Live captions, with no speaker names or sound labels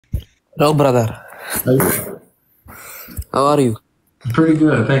Hello, brother. Hey, How are you? pretty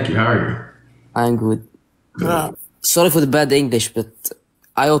good, thank you. How are you? I'm good. Good. Sorry for the bad English, but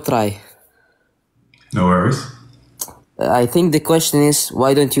I'll try. No worries. I think the question is,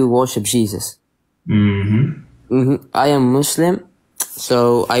 why don't you worship Jesus? Mm-hmm. I am Muslim,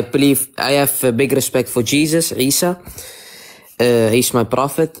 so I believe I have a big respect for Jesus, Isa. He's my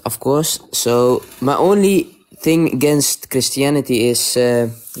prophet, of course. So my only thing against Christianity is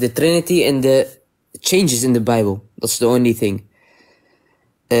the Trinity and the changes in the Bible. That's the only thing.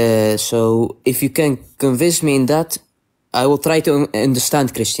 So if you can convince me in that, I will try to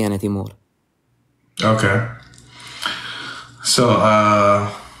understand Christianity more. Okay. So,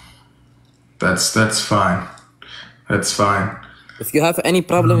 that's fine. That's fine. If you have any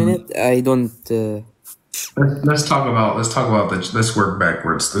problem in it, I don't. Let's work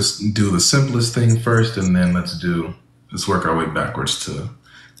backwards. Let's do the simplest thing first, and then let's work our way backwards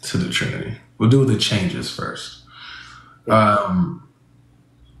to the Trinity. We'll do the changes first. Um,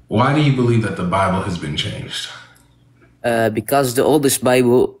 why do you believe that the Bible has been changed? Because the oldest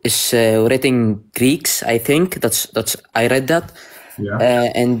Bible is written in Greeks, I think that's I read that,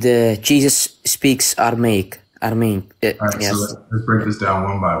 Yeah. and Jesus speaks Aramaic. Aramaic, All right. So yes. let's break this down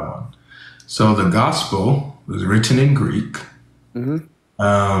one by one. So the gospel was written in Greek. Mm-hmm.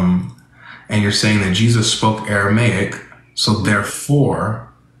 Um, and you're saying that Jesus spoke Aramaic, so therefore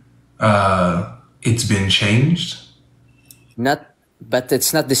it's been changed. Not, but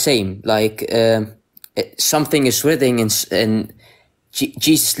it's not the same. Like something is written in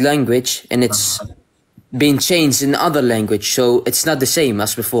Jesus' language, and it's been changed in other language, so it's not the same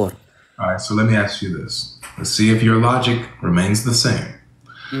as before. All right, so let me ask you this. Let's see if your logic remains the same.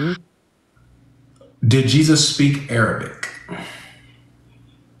 Mm-hmm. Did Jesus speak Arabic?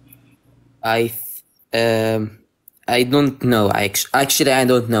 I I don't know. Actually I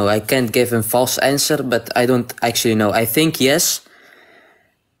don't know. I can't give a false answer, but I don't actually know. I think yes,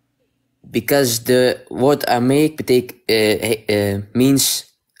 because the word Aramaic means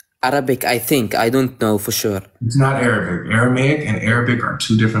Arabic. I think I don't know for sure. It's not Arabic. Aramaic and Arabic are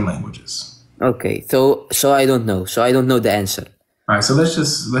two different languages. Okay, so I don't know. So I don't know the answer. All right, so let's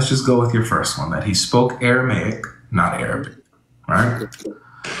just go with your first one that he spoke Aramaic, not Arabic. All right.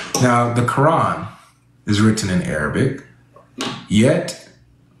 Now the Quran is written in Arabic, yet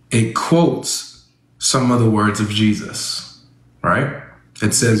it quotes some of the words of Jesus, right?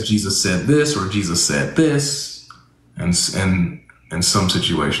 It says Jesus said this or Jesus said this, and in some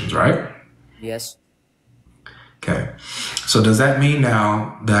situations, right? Yes. Okay. So does that mean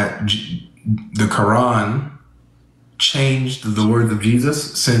now that the Quran changed the words of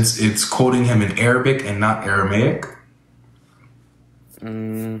Jesus since it's quoting him in Arabic and not Aramaic?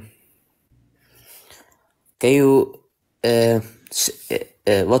 Can you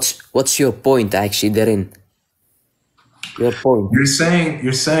what's your point actually therein? Your point.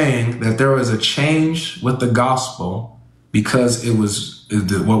 You're saying that there was a change with the gospel because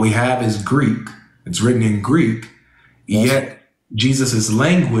what we have is Greek. It's written in Greek, Yes. yet Jesus's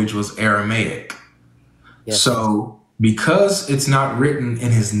language was Aramaic. Yes. So because it's not written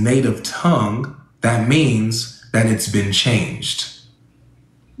in his native tongue, that means that it's been changed.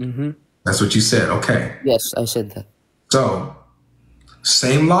 Mm-hmm. That's what you said. Okay. Yes, I said that. So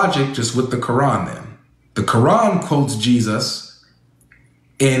same logic, just with the Quran then. The Quran quotes Jesus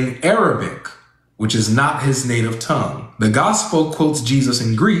in Arabic, which is not his native tongue. The gospel quotes Jesus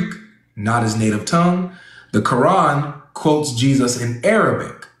in Greek, not his native tongue. The Quran quotes Jesus in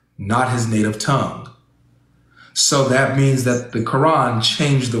Arabic, not his native tongue. So that means that the Quran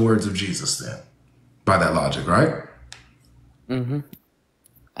changed the words of Jesus then, by that logic, right? Mm-hmm.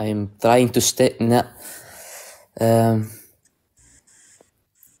 I'm trying to stay. No, um,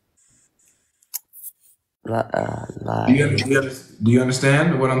 Do you, do you, do you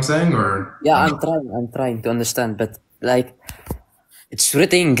understand what I'm saying, or yeah, I'm trying to understand, but like it's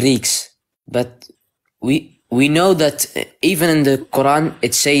written in Greeks, but we know that even in the Quran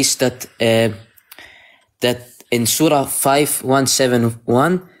it says that that in Surah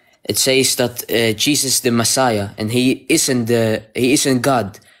 5171 it says that Jesus is the Messiah and he isn't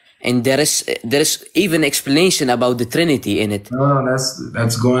God, and there is even explanation about the Trinity in it. no,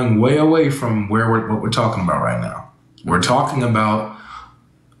 that's going way away from what we're talking about right now. We're talking about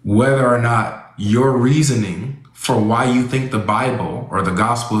whether or not your reasoning for why you think the Bible or the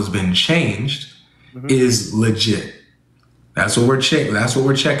gospel has been changed is legit. That's what we're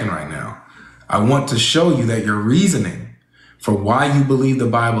checking right now. I want to show you that your reasoning for why you believe the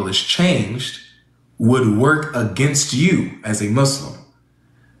Bible is changed would work against you as a Muslim.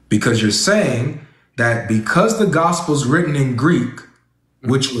 Because you're saying that because the gospel's written in Greek,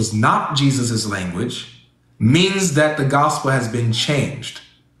 which was not Jesus's language, means that the gospel has been changed.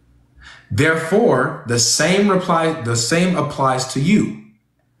 Therefore, the same applies to you.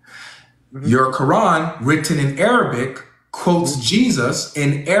 Your Quran, written in Arabic, quotes Jesus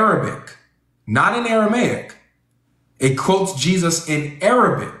in Arabic, not in Aramaic. It quotes Jesus in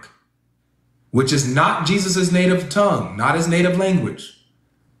Arabic, which is not Jesus's native tongue, not his native language.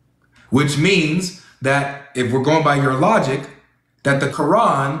 Which means that if we're going by your logic, that the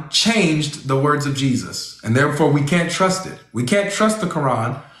Quran changed the words of Jesus, and therefore we can't trust it. We can't trust the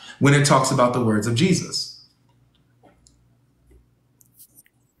Quran when it talks about the words of Jesus.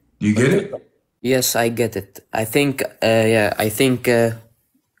 You get it? Yes, I get it. I think, I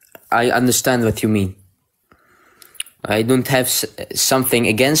understand what you mean. I don't have something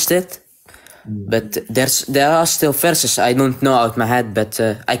against it, but there are still verses I don't know out my head, but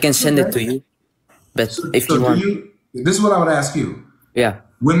I can send it to you. But if you want, this is what I would ask you. Yeah.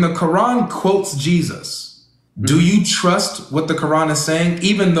 When the Quran quotes Jesus, do you trust what the Quran is saying,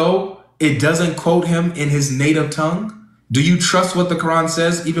 even though it doesn't quote him in his native tongue? Do you trust what the Quran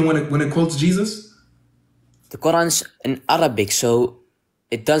says, even when it quotes Jesus? The Quran's in Arabic, so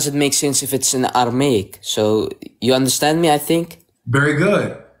it doesn't make sense if it's in Aramaic. So you understand me, I think? Very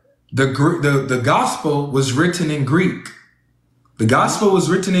good. The gospel was written in Greek. The gospel was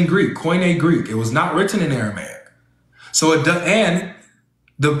written in Greek, Koine Greek. It was not written in Aramaic. So and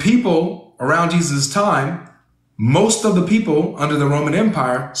the people around Jesus' time, most of the people under the Roman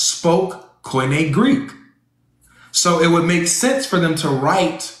Empire spoke Koine Greek. So it would make sense for them to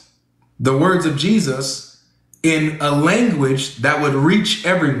write the words of Jesus in a language that would reach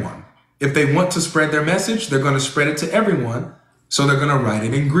everyone. If they want to spread their message, they're going to spread it to everyone. So they're going to write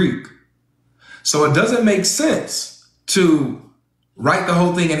it in Greek. So it doesn't make sense to write the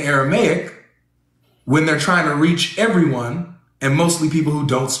whole thing in Aramaic when they're trying to reach everyone, and mostly people who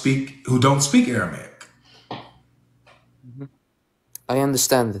don't speak Aramaic. I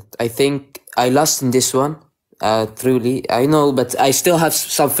understand it. I think I lost in this one. Truly, I know, but I still have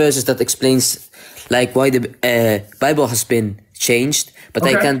some verses that explains like why the Bible has been changed. But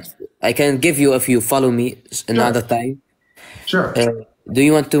Okay. I can give you if you follow me another time. Sure. Do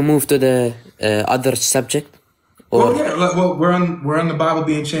you want to move to the other subject? Or Well, yeah. Well, we're on the Bible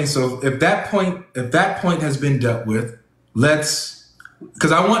being changed. So if that point has been dealt with,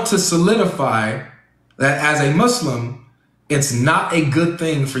 because I want to solidify that as a Muslim, it's not a good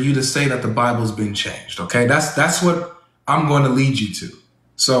thing for you to say that the Bible's been changed. Okay, that's what I'm going to lead you to.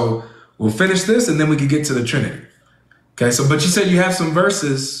 So we'll finish this, and then we can get to the Trinity. Okay. So, but you said you have some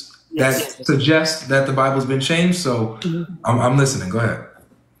verses that suggest that the Bible's been changed. So I'm listening. Go ahead.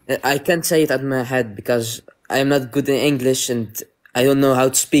 I can't say it at my head because I'm not good in English and I don't know how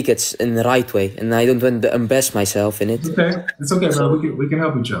to speak it in the right way, and I don't want to embarrass myself in it. Okay, it's okay, bro. We can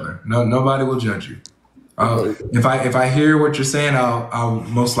help each other. No, nobody will judge you. If I hear what you're saying, I'll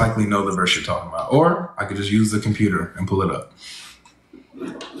most likely know the verse you're talking about, or I could just use the computer and pull it up.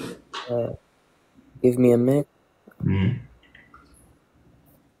 Give me a minute.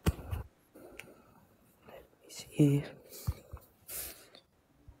 See.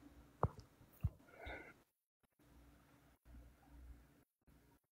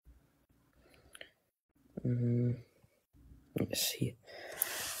 Let's see.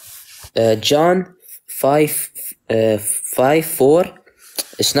 John 5:4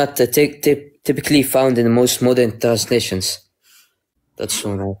 is not typically found in most modern translations. That's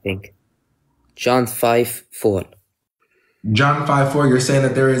one, I think. John 5:4. John 5:4. You're saying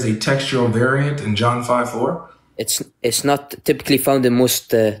that there is a textual variant in John 5:4. It's not typically found in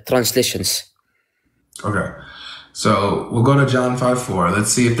most translations. Okay, so we'll go to John 5:4.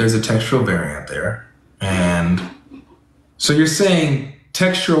 Let's see if there's a textual variant there. And so you're saying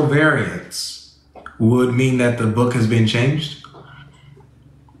textual variants would mean that the book has been changed?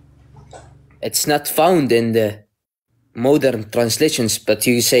 It's not found in the modern translations, but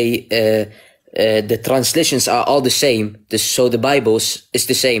you say the translations are all the same. So the Bible is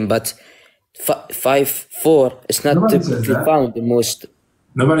the same, but 5:4 is not Nobody says typically that. found in most.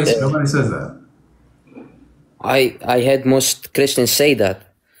 Nobody says that. I had most Christians say that.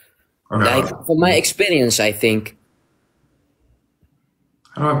 Okay. Like from my experience, I think.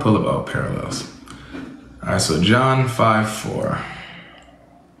 How do I pull up all parallels? All right, so John 5:4.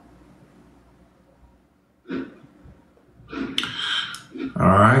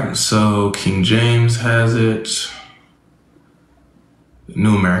 All right, so King James has it.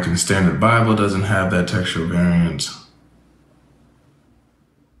 New American Standard Bible doesn't have that textual variant.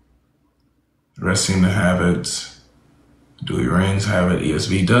 The rest seem to have it. Dewey Rings have it.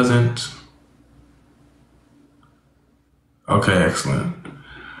 ESV doesn't. Okay, excellent.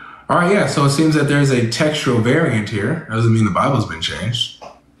 All right, yeah. So it seems that there's a textual variant here. That doesn't mean the Bible's been changed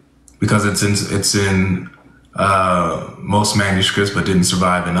because it's in most manuscripts, but didn't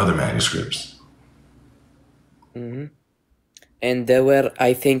survive in other manuscripts. And there were,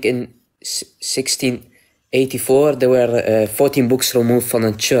 I think, in 1684, there were 14 books removed from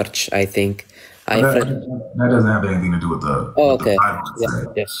the church, I think. That doesn't have anything to do with the, with the Bible. Yeah,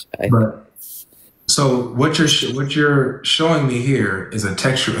 yes. So what you're showing me here is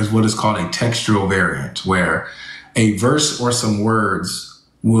what is called a textual variant, where a verse or some words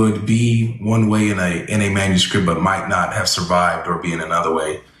would be one way in a manuscript, but might not have survived or be in another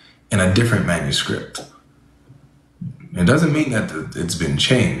way in a different manuscript. It doesn't mean that it's been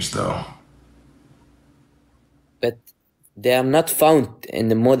changed, though. But they are not found in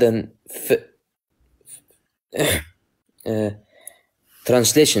the modern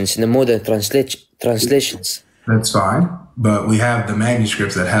translations, in the modern translations. That's fine. But we have the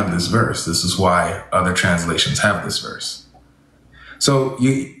manuscripts that have this verse. This is why other translations have this verse. So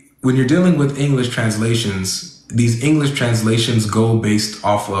when you're dealing with English translations, these English translations go based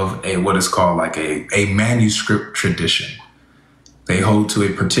off of what is called like a manuscript tradition. They hold to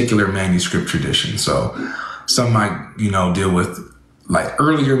a particular manuscript tradition. So some might, deal with like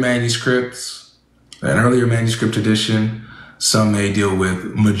earlier manuscripts, an earlier manuscript tradition. Some may deal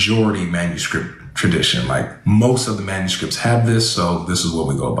with majority manuscript tradition. Like most of the manuscripts have this, so this is what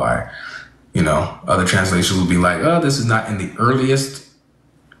we go by. Other translations will be like, oh, this is not in the earliest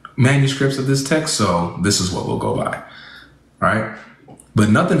manuscripts of this text, so this is what we'll go by, right? But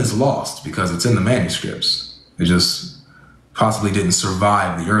nothing is lost because it's in the manuscripts. It just possibly didn't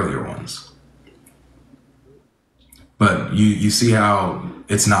survive the earlier ones. But you see how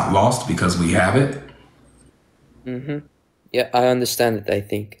it's not lost because we have it? Yeah, I understand it, I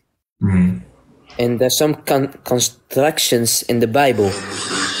think. And there's some constructions in the Bible,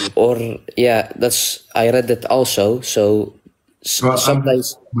 I read that also. So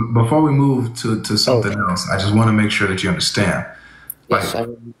sometimes. Before we move to something else, I just want to make sure that you understand. Yes,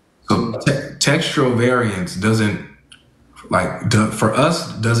 textual variance for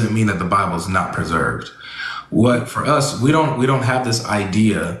us doesn't mean that the Bible is not preserved. For us, we don't have this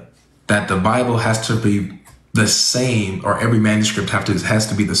idea that the Bible has to be the same, or every manuscript has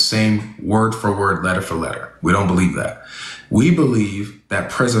to be the same word for word, letter for letter. We don't believe that. We believe that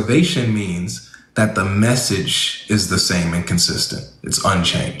preservation means that the message is the same and consistent. It's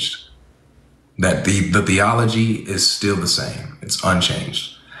unchanged. That the theology is still the same. It's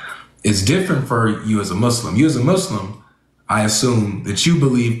unchanged. It's different for you as a Muslim. You as a Muslim, I assume that you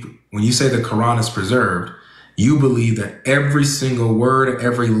believe, when you say the Quran is preserved, you believe that every single word,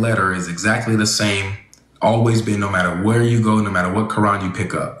 every letter is exactly the same, always been, no matter where you go, no matter what Quran you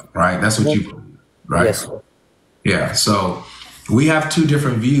pick up, right? That's what you believe, right? Yes. Yeah, so we have two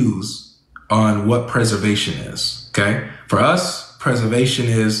different views on what preservation is, okay? For us, preservation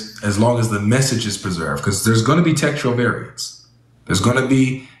is as long as the message is preserved, because there's going to be textual variants. There's going to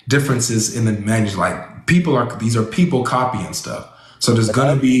be differences in the manuscript, like these are people copying stuff. So there's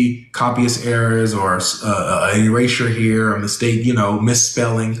going to be copyist errors or an erasure here, a mistake,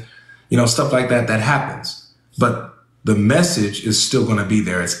 misspelling, stuff like that happens. But the message is still going to be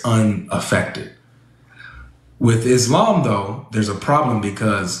there. It's unaffected. With Islam, though, there's a problem,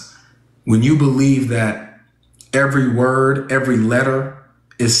 because when you believe that every word, every letter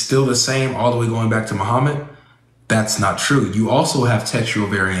is still the same all the way going back to Muhammad, that's not true. You also have textual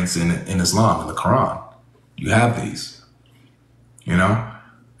variants in Islam, in the Quran. You have these.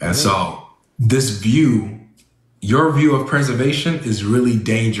 And so this view, your view of preservation is really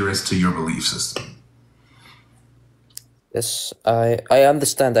dangerous to your belief system. Yes, I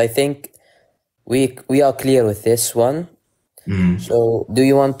understand. I think we are clear with this one. So do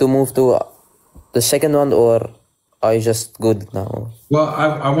you want to move to the second one, or are you just good now? Well,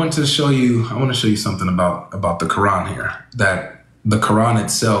 I want to show you something about the Quran here, that the Quran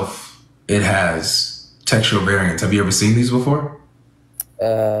itself, it has textual variants. Have you ever seen these before?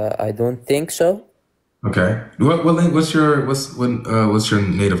 I don't think so. Okay. What's your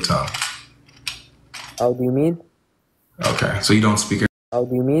native tongue? How do you mean? Okay. So you don't speak. How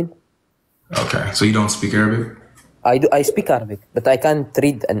do you mean? Okay. So you don't speak Arabic? I speak Arabic, but I can't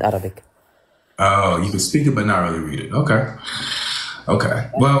read in Arabic. Oh, you can speak it, but not really read it. Okay. Okay.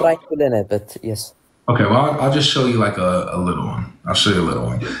 I'm trying to learn it, but yes. Okay. Well, I'll just show you like a little one. I'll show you a little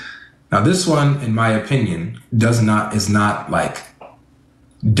one. Now, this one, in my opinion, is not like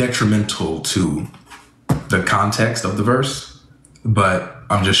detrimental to the context of the verse, but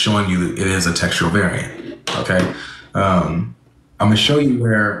I'm just showing you that it is a textual variant. Okay. I'm going to show you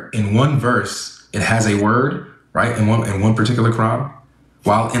where in one verse it has a word, right? In one particular Quran,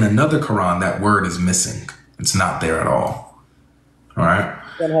 while in another Quran, that word is missing. It's not there at all. All right?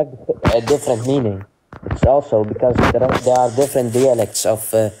 It can have a different meaning. It's also because there are different dialects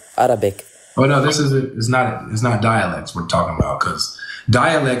of Arabic. Oh no, it's not dialects we're talking about, because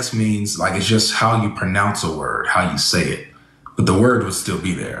dialects means like it's just how you pronounce a word, how you say it, but the word would still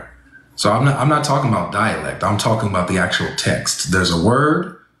be there. So I'm not talking about dialect. I'm talking about the actual text. There's a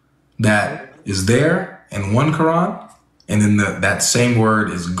word that is there in one Quran, and then that same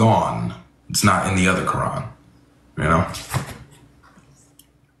word is gone. It's not in the other Quran. You know.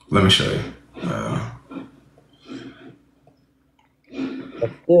 Let me show you.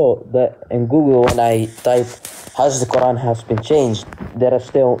 But still, in Google, when I type "has the Quran has been changed," there are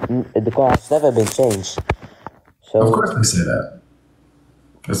still the Quran has never been changed. So Of course, they say that.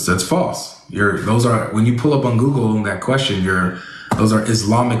 That's false. Those are, when you pull up on Google that question, those are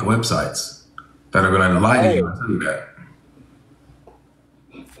Islamic websites that are going to lie to you and tell you that.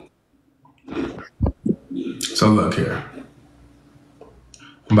 So look here.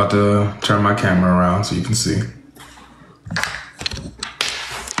 I'm about to turn my camera around so you can see.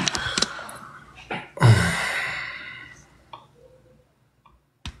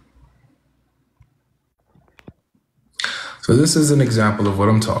 So this is an example of what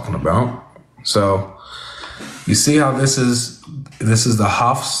I'm talking about. So you see how this is the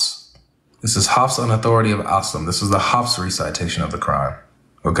Hafs. This is Hafs on authority of Aslam. This is the Hafs recitation of the Quran.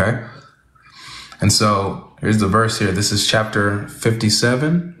 Okay? And so here's the verse here. This is chapter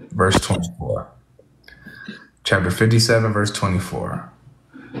 57, verse 24. Chapter 57, verse 24.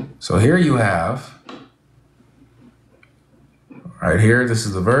 So here you have, right here, this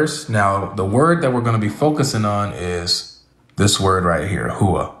is the verse. Now, the word that we're going to be focusing on is this word right here,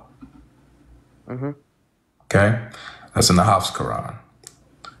 huwa. Okay? That's in the Hafs Quran.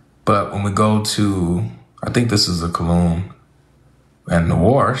 But when we go to, I think this is the Kalun and the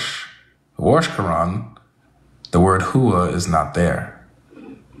Warsh Quran, the word huwa is not there.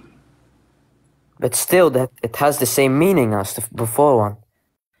 but still, that it has the same meaning as the before one.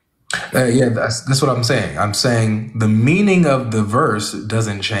 Yeah, that's what I'm saying. I'm saying the meaning of the verse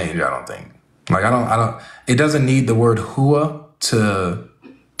doesn't change, I don't think. Like, it doesn't need the word huwa to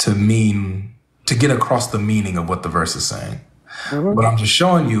get across the meaning of what the verse is saying. What I'm just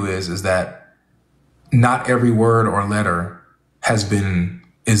showing you is that not every word or letter is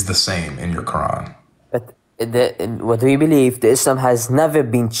the same in your Quran. But what we believe, the Islam has never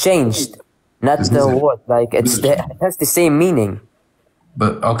been changed. Not the word, like it has the same meaning.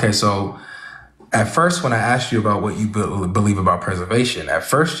 But okay, so at first when I asked you about what you believe about preservation, at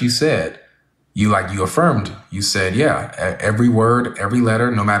first you said, you affirmed, you said, yeah, every word, every letter,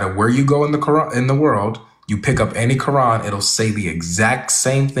 no matter where you go in the Quran, in the world, you pick up any Quran, it'll say the exact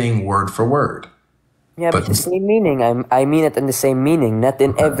same thing word for word. Yeah, but the same meaning. I mean it in the same meaning, not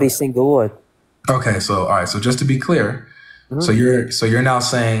in every single word. Okay, so all right, so just to be clear, so you're now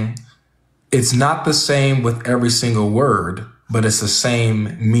saying it's not the same with every single word, but it's the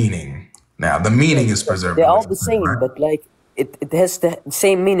same meaning. Now the meaning is preserved. They're all the same, right? But like it has the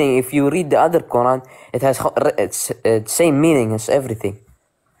same meaning. If you read the other Quran, it has it's same meaning as everything.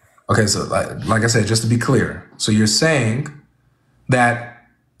 Okay, so like I said, just to be clear, so you're saying that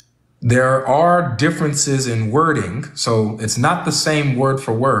there are differences in wording, so it's not the same word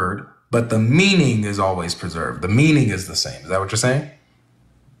for word, but the meaning is always preserved. The meaning is the same. Is that what you're saying?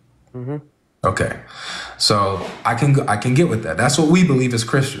 Okay, so I can get with that. That's what we believe as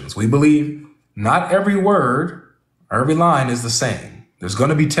Christians. We believe not every word or every line is the same. There's going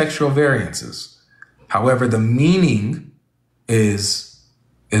to be textual variances. However, the meaning is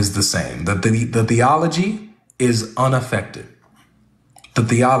the same. The theology is unaffected. The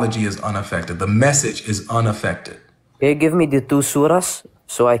theology is unaffected. The message is unaffected. Can you give me the two surahs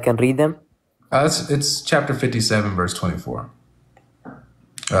so I can read them? It's chapter 57, verse 24.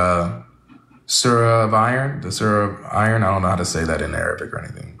 Surah of Iron, the Surah of Iron. I don't know how to say that in Arabic or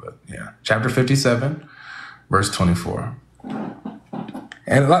anything, but yeah. Chapter 57, verse 24.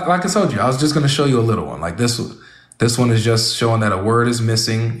 And like I told you, I was just going to show you a little one. Like this one is just showing that a word is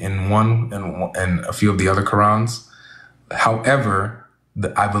missing in a few of the other Qurans. However,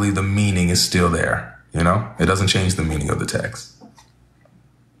 I believe the meaning is still there. You know, it doesn't change the meaning of the text.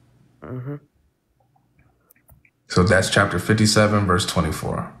 So that's chapter 57, verse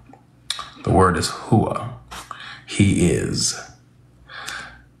 24. The word is huwa. He is.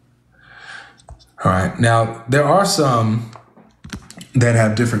 All right. Now, there are some that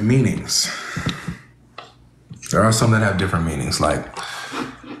have different meanings. There are some that have different meanings. Like,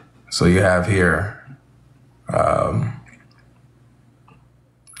 so you have here,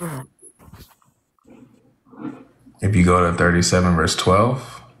 If you go to 37 verse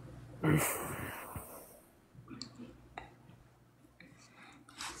 12.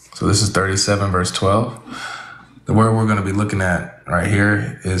 So this is 37 verse 12. The word we're going to be looking at right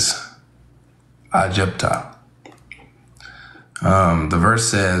here is ajabta. The verse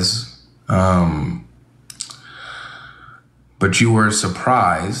says, but you were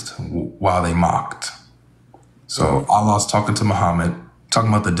surprised while they mocked. So Allah's talking to Muhammad, talking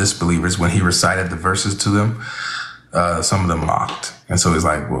about the disbelievers. When he recited the verses to them, some of them mocked. And so he's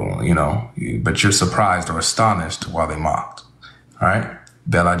like, well, you know, but you're surprised or astonished while they mocked. All right.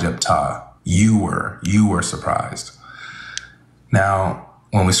 Bel ajabta. You were surprised. Now,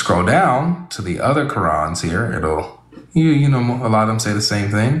 when we scroll down to the other Qurans here, it'll, you know, a lot of them say the same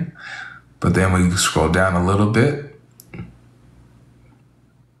thing. But then we scroll down a little bit.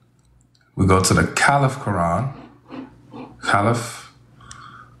 We go to the Caliph Quran. Caliph,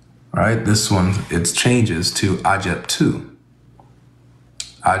 right? This one, it changes to Ajab 2.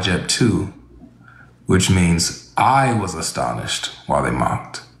 Ajab 2, which means I was astonished while they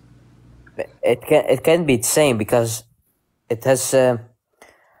mocked. It can be the same because it has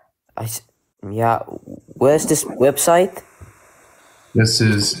where's this website? This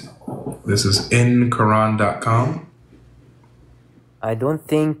is inquran.com. I don't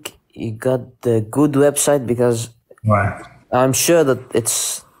think you got the good website because Why? I'm sure that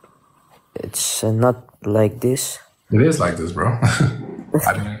it's not like this. It is like this, bro.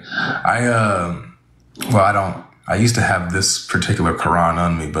 I used to have this particular Quran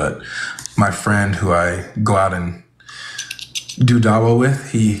on me, but my friend who I go out and do dawah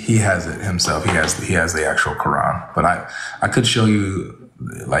with, he has it himself. He has the actual Quran, but I could show you,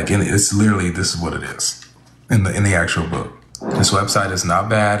 like, it's literally, this is what it is in the actual book. This website is not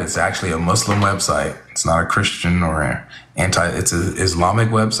bad. It's actually a Muslim website. It's not a Christian or it's an Islamic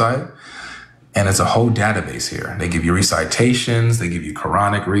website. And it's a whole database here. They give you recitations. They give you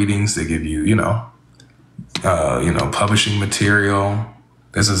Quranic readings. They give you, publishing material.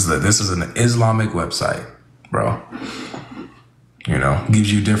 This is an Islamic website, bro.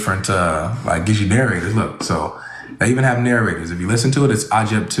 Gives you different, gives you narrators. Look, so they even have narrators. If you listen to it, it's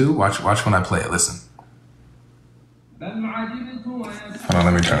Ajab 2. Watch when I play it. Listen. Hold on,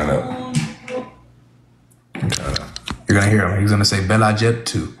 let me turn it up. You're gonna hear him. He's gonna say Bel Ajab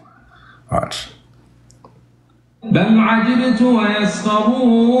 2. Watch. Did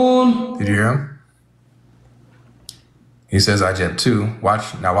you hear him? He says Ajab 2.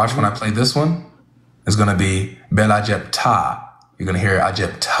 Watch when I play this one. It's gonna be Bel Ajab Ta. You're gonna hear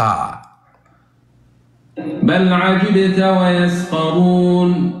Ajab Ta. You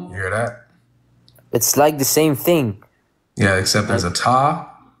hear that? It's like the same thing. Yeah, except there's a ta.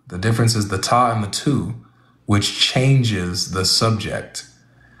 The difference is the ta and the tu, which changes the subject.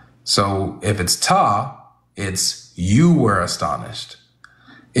 So if it's ta, it's you were astonished.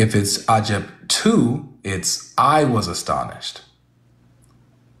 If it's ajab tu, it's I was astonished.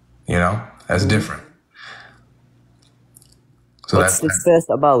 That's different. So what's this verse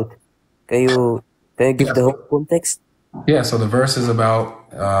about? Can you give the whole context? Yeah, so the verse is about,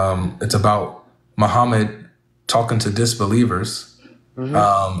 it's about Muhammad talking to disbelievers,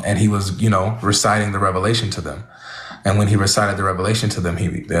 and he was, reciting the revelation to them. And when he recited the revelation to them,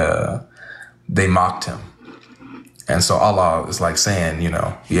 they mocked him. And so Allah is like saying,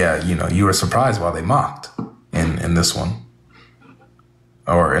 you were surprised while they mocked in this one.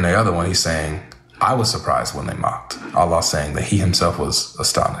 Or in the other one, he's saying, I was surprised when they mocked. Allah saying that he himself was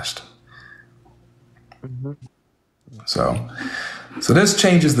astonished. So this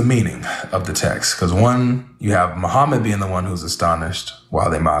changes the meaning of the text, because one, you have Muhammad being the one who's astonished while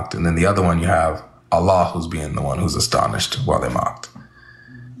they mocked, and then the other one you have Allah who's being the one who's astonished while they mocked.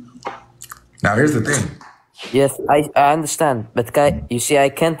 Now here's the thing. Yes, I understand, but you see, I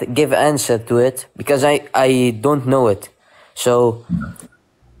can't give an answer to it because I don't know it. So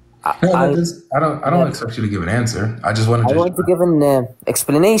I don't expect you to give an answer. I just wanted to. I want to give an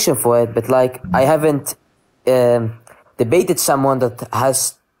explanation for it, but I haven't debated someone that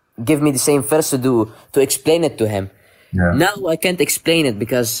has give me the same verse to explain it to him. Yeah. Now I can't explain it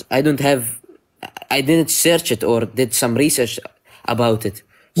because I didn't search it or did some research about it.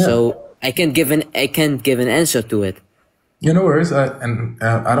 Yeah. So I can't give an answer to it. No worries. I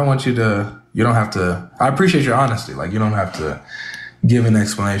don't want you to. You don't have to. I appreciate your honesty. You don't have to give an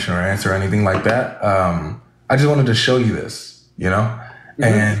explanation or answer or anything like that. I just wanted to show you this.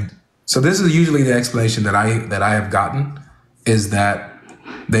 And so this is usually the explanation that I have gotten, is that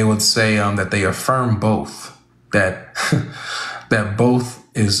they would say that they affirm both, that that both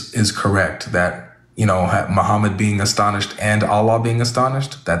is correct, that Muhammad being astonished and Allah being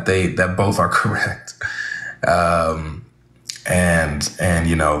astonished, that both are correct. And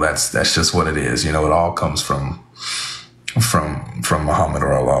you know, that's just what it is. You know, it all comes from Muhammad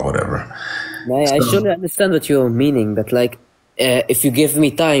or Allah, whatever. I surely understand what you're meaning, but like, if you give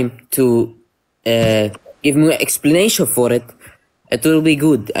me time to give me an explanation for it, it will be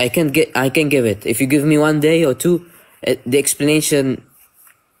good. I can give it. If you give me 1 day or two, the explanation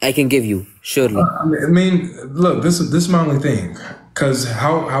I can give you surely. I mean, look, this is my only thing, because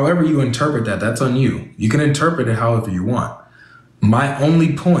however you interpret that, that's on you. You can interpret it however you want. My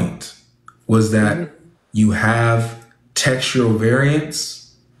only point was that you have textual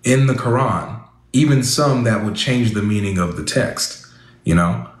variants in the Quran, even some that would change the meaning of the text. You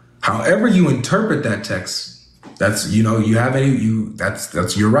know, however you interpret that text, that's, you know,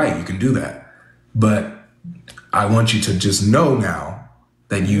 that's you're right. You can do that, but I want you to just know now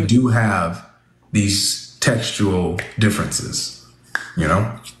that you do have these textual differences. You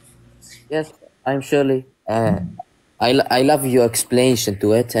know. Yes, I'm surely. I love your explanation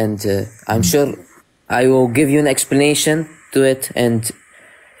to it, and I'm sure I will give you an explanation to it. And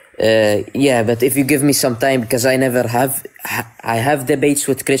yeah, but if you give me some time, because I never have, I have debates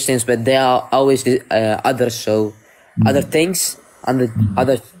with Christians, but they are always others, so other things,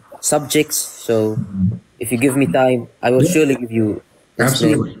 other subjects. So if you give me time, I will surely give you.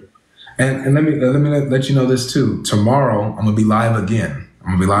 Absolutely. And let me let you know this too. Tomorrow I'm gonna be live again.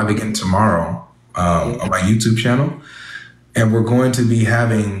 I'm gonna be live again tomorrow on my YouTube channel, and we're going to be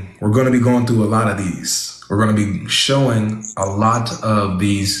going through a lot of these. We're going to be showing a lot of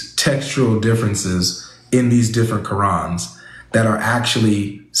these textual differences in these different Qurans that are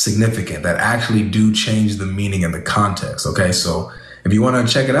actually significant, that actually do change the meaning and the context. Okay, so if you want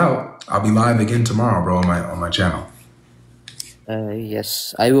to check it out, I'll be live again tomorrow, bro, on my channel.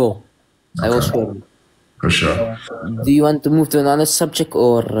 Yes, I will. Okay. I will show you. For sure. Do you want to move to another subject,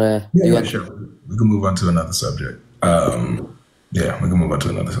 or yeah, sure. We can move on to another subject. Yeah, we can move on to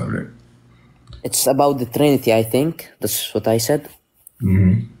another subject. It's about the Trinity, I think. That's what I said.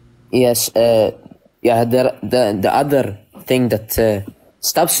 Mm-hmm. Yes. Yeah. The other thing that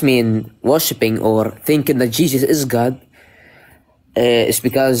stops me in worshiping or thinking that Jesus is God is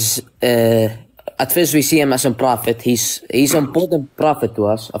because at first we see him as a prophet. He's an important prophet to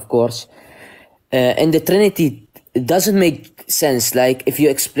us, of course. And the Trinity doesn't make sense. Like, if you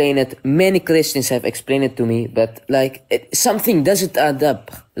explain it, many Christians have explained it to me, but like something doesn't add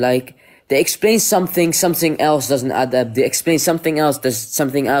up. Like, they explain something else doesn't add up. They explain something else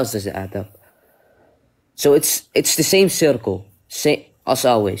doesn't add up. So it's the same circle, same as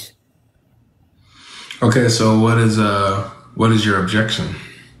always. Okay, so what is your objection?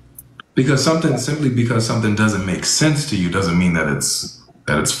 Because simply because something doesn't make sense to you doesn't mean that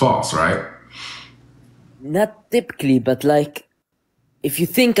it's false, right? Not typically, but like, if you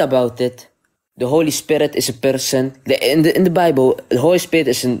think about it, the Holy Spirit is a person. In the Bible, the Holy Spirit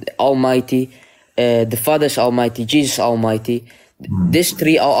is an Almighty. The Father is Almighty. Jesus is Almighty. These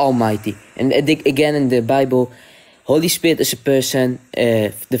three are Almighty. And again, in the Bible, Holy Spirit is a person.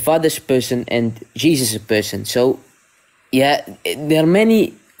 The Father is a person, and Jesus is a person. So, yeah, there are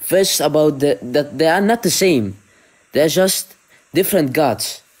many verses about that they are not the same. They're just different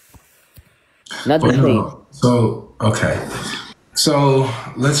gods. Not the same. So, okay. So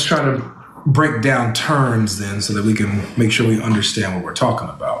let's try to break down terms then so that we can make sure we understand what we're talking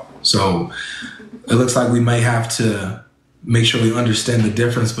about. So it looks like we may have to make sure we understand the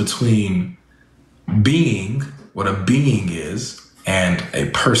difference between being, what a being is, and a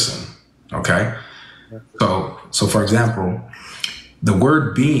person. Okay? So for example, the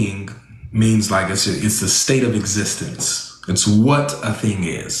word being means like it's the state of existence. It's what a thing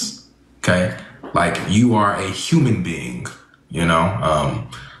is. Okay? Like, you are a human being, you know.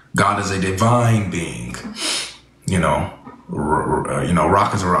 God is a divine being, you know.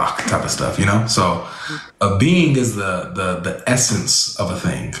 Rock is a rock type of stuff, you know. So a being is the essence of a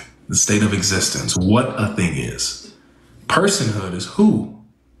thing, the state of existence, what a thing is. Personhood is who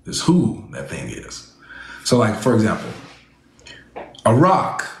that thing is. So, like, for example, a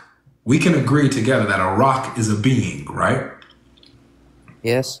rock, we can agree together that a rock is a being, right?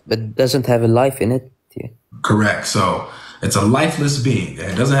 Yes, but it doesn't have a life in it. Yeah. Correct. So it's a lifeless being.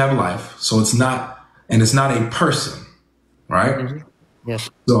 It doesn't have a life. So it's not a person, right? Mm-hmm. Yes.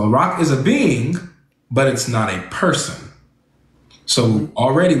 So a rock is a being, but it's not a person. So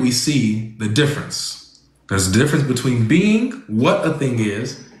already we see the difference. There's a difference between being, what a thing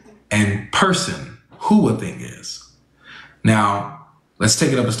is, and person, who a thing is. Now, let's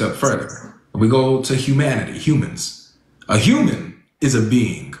take it up a step further. We go to humanity, humans. A human is a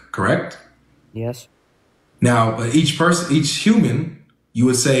being, correct? Yes. Now, each human, you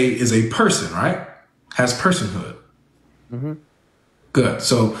would say, is a person, right? has personhood. Mm-hmm. Good.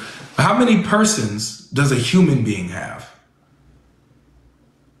 So how many persons does a human being have?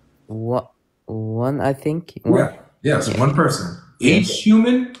 What? One, I think. Yeah. One. Yes, Yeah. one person. Yeah. Each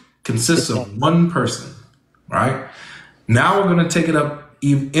human consists It's of one person, right? Now we're going to take it up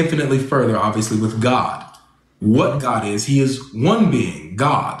infinitely further, obviously, with God. What God is, he is one being,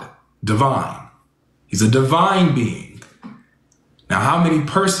 God, divine. He's a divine being. Now, how many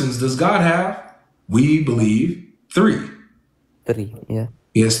persons does God have? We believe 3. three. Yeah.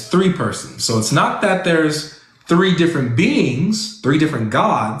 He has 3 persons. So it's not that there's 3 different beings, 3 different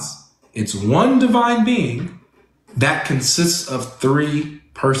gods. It's one divine being that consists of 3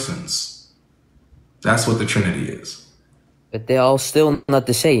 persons. That's what the Trinity is. But they are still not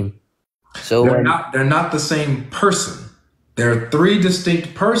the same. So They're not the same person. They're 3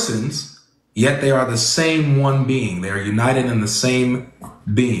 distinct persons, yet they are the same one being. They are united in the same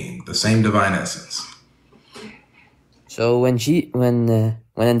being, the same divine essence. So when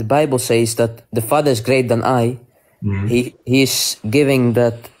in the Bible says that the Father is greater than I, he's giving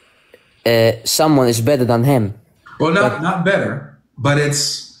that someone is better than him. Well, not better, but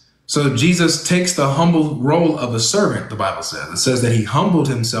it's so Jesus takes the humble role of a servant. The Bible says it says that he humbled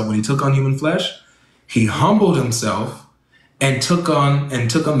himself when he took on human flesh. He humbled himself and took on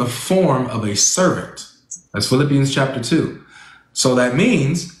the form of a servant. That's Philippians chapter 2. So that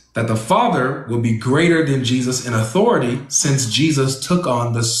means that the Father will be greater than Jesus in authority since Jesus took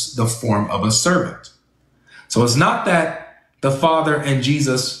on the form of a servant. So it's not that the Father and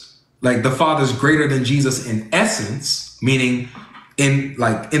Jesus, like the Father's greater than Jesus in essence, meaning in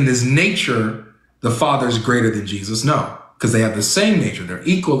this nature, the Father's greater than Jesus. No, because they have the same nature. They're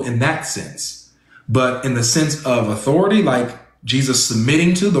equal in that sense. But in the sense of authority, like Jesus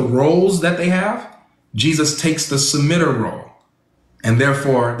submitting to the roles that they have, Jesus takes the submitter role. And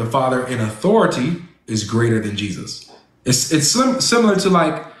therefore, the Father in authority is greater than Jesus. It's similar to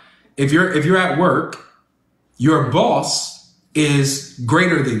like if you're at work, your boss is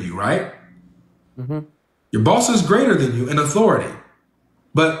greater than you, right? Mm-hmm. Your boss is greater than you in authority,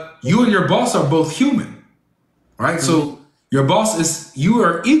 but you and your boss are both human, right? So you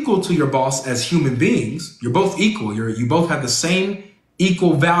are equal to your boss as human beings. You're both equal. You both have the same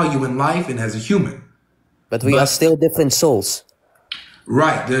equal value in life and as a human. But we are still different souls.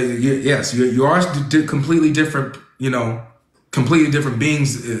 Right. Yes, you are completely different, completely different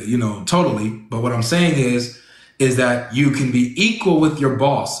beings, totally. But what I'm saying is that you can be equal with your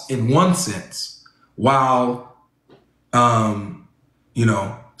boss in one sense while,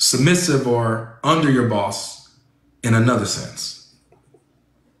 submissive or under your boss in another sense.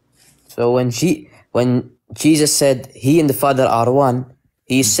 So when Jesus said he and the Father are one,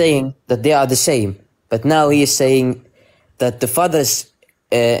 he is saying that they are the same. But now he is saying that the Father is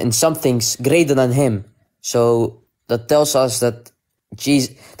in something's greater than him. So that tells us that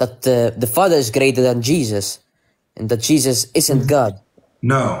the Father is greater than Jesus, and that Jesus isn't God.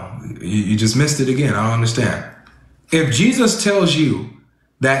 No, you just missed it again. I don't understand. If Jesus tells you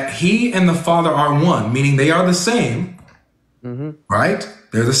that he and the Father are one, meaning they are the same, right?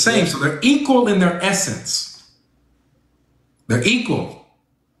 They're the same. So they're equal in their essence. They're equal.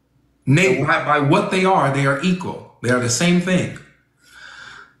 By what they are equal. They are the same thing.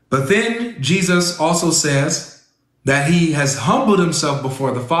 But then Jesus also says that he has humbled himself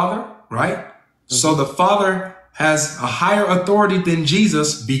before the Father, right? So the Father has a higher authority than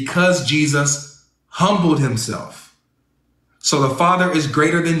Jesus because Jesus humbled himself. So the Father is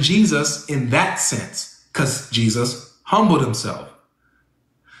greater than Jesus in that sense because Jesus humbled himself.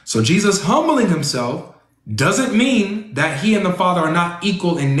 So Jesus humbling himself doesn't mean that he and the Father are not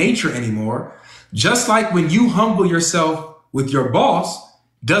equal in nature anymore. Just like when you humble yourself with your boss,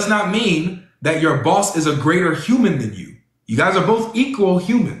 does not mean that your boss is a greater human than you. You guys are both equal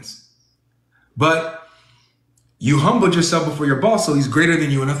humans. But you humbled yourself before your boss, so he's greater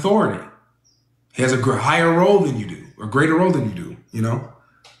than you in authority. He has a higher role than you do, or greater role than you do,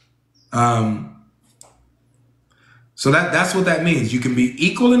 So that's what that means. You can be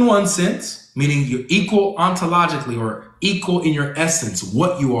equal in one sense, meaning you're equal ontologically or equal in your essence,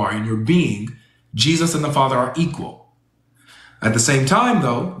 what you are in your being. Jesus and the Father are equal. At the same time,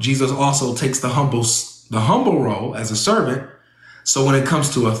 though, Jesus also takes the humble role as a servant. So when it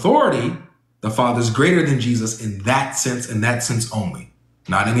comes to authority, the Father is greater than Jesus in that sense only,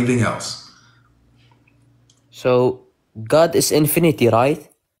 not anything else. So God is infinity, right?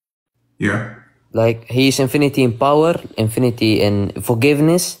 Yeah. Like he is infinity in power, infinity in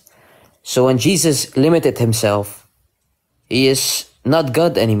forgiveness. So when Jesus limited himself, he is not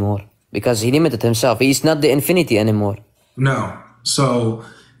God anymore because he limited himself. He is not the infinity anymore. No. So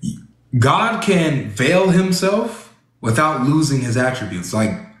God can veil himself without losing his attributes.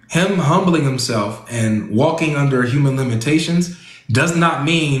 Like him humbling himself and walking under human limitations does not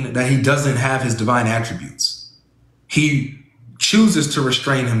mean that he doesn't have his divine attributes. He chooses to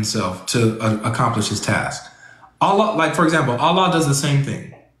restrain himself to accomplish his task. Allah, like for example, Allah does the same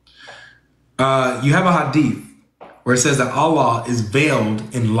thing. You have a hadith where it says that Allah is veiled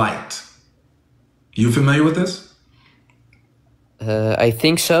in light. You familiar with this? I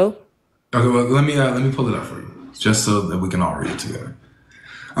think so. Okay, well, let me pull it up for you, just so that we can all read it together.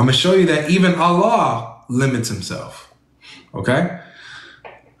 I'm gonna show you that even Allah limits himself. Okay.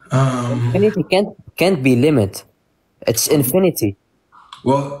 Infinity can't be limit. It's infinity.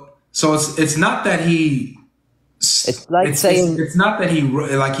 Well, so it's not that he. It's like saying it's not that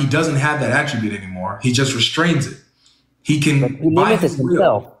he doesn't have that attribute anymore. He just restrains it. He can he by limited his will.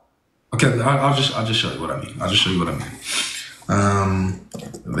 himself. Okay, I'll just show you what I mean. I'll just show you what I mean.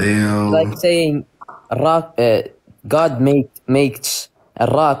 Veil. Like saying rock. God makes a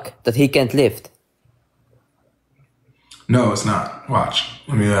rock that he can't lift. No, it's not. Watch.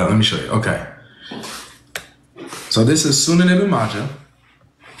 Let me show you. Okay. So this is Sunan Ibn Majah,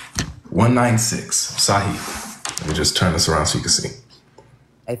 196, Sahih. Let me just turn this around so you can see.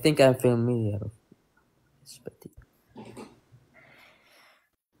 I think I'm familiar with this, but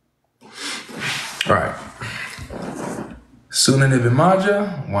All right. Sunan Ibn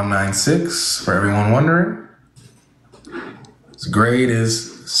Majah, 196, for everyone wondering. Its grade is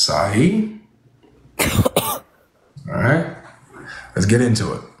Sahih. All right. Let's get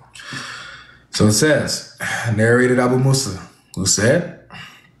into it. So it says, narrated Abu Musa, who said,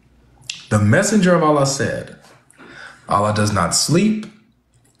 the messenger of Allah said, Allah does not sleep,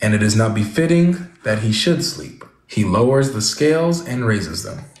 and it is not befitting that he should sleep. He lowers the scales and raises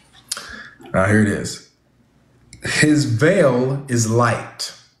them. Now here it is. His veil is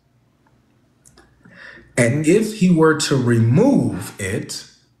light. And if he were to remove it,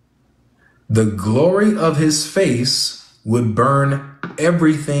 the glory of his face would burn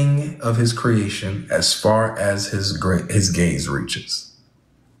everything of his creation as far as his gaze reaches.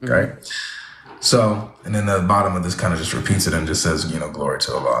 Okay? So, and then the bottom of this kind of just repeats it and just says, glory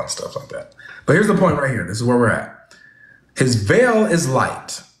to Allah and stuff like that. But here's the point right here. This is where we're at. His veil is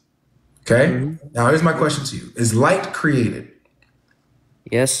light. Okay? Now, here's my question to you. Is light created?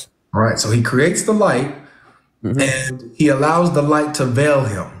 yes. All right. So he creates the light and he allows the light to veil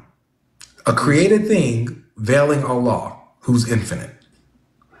him. A created thing veiling Allah, who's infinite.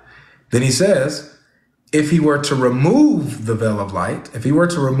 Then he says, if he were to remove the veil of light, if he were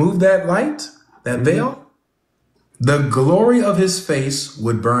to remove that light, that veil, the glory of his face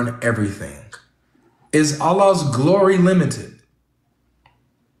would burn everything. Is Allah's glory limited?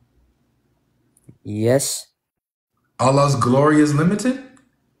 Yes. Allah's glory is limited?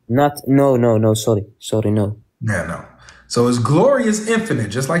 No, sorry, no. Yeah, no. So his glory is infinite,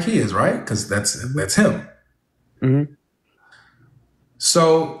 just like he is, right? Because that's him.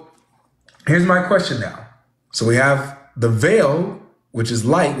 So here's my question now. So we have the veil, which is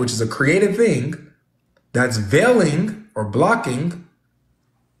light, which is a created thing that's veiling or blocking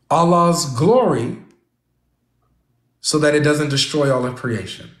Allah's glory so that it doesn't destroy all of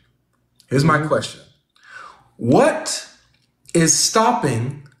creation. Here's my question. What is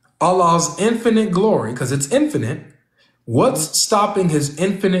stopping Allah's infinite glory, because it's infinite, what's stopping his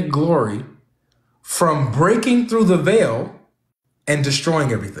infinite glory from breaking through the veil and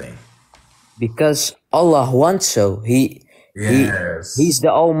destroying everything? Because Allah wants so. He's the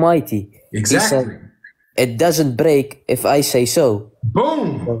Almighty. Exactly. He said, it doesn't break if I say so.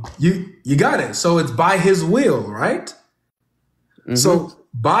 Boom. You got it. So it's by his will, right? So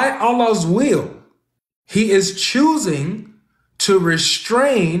by Allah's will, he is choosing to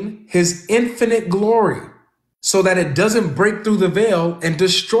restrain his infinite glory so that it doesn't break through the veil and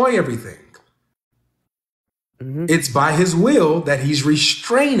destroy everything. It's by his will that he's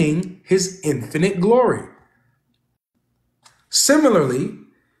restraining his infinite glory. Similarly,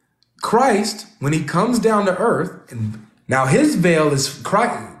 Christ, when he comes down to earth, and now his veil is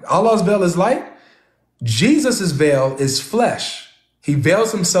Christ, Allah's veil is light. Jesus's veil is flesh. He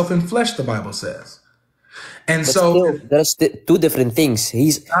veils himself in flesh, the Bible says. And But so still, there's two different things.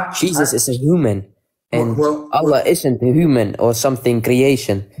 Jesus is a human, and Allah isn't a human or something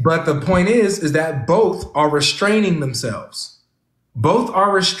creation. but the point is that both are restraining themselves. Both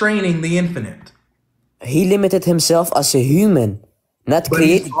are restraining the infinite. He limited himself as a human, not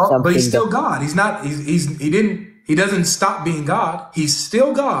creating something. But he's still God. He's not, he doesn't stop being God. He's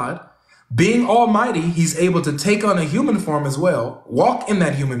still God. Being almighty, he's able to take on a human form as well, walk in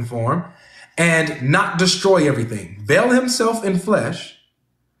that human form, and not destroy everything. Veil himself in flesh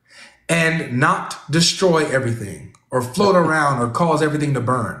and not destroy everything or float around or cause everything to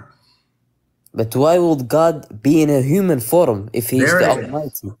burn. But why would God be in a human form if he's the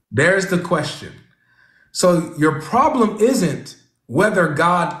Almighty? There's the question. So your problem isn't whether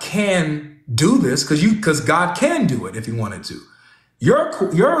God can do this, because God can do it if he wanted to. Your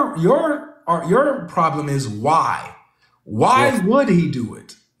problem is why. Why would he do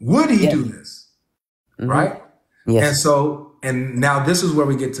it? Would he do this? Right? Yes. And now this is where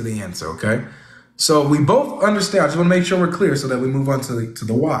we get to the answer, okay? So we both understand. I just want to make sure we're clear so that we move on to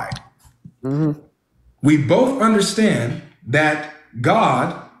the why. We both understand that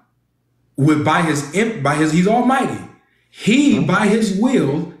God would, by his he's almighty. He, by his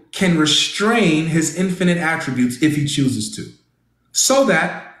will, can restrain his infinite attributes if he chooses to, so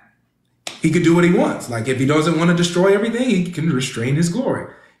that he could do what he wants. Like if he doesn't want to destroy everything, he can restrain his glory.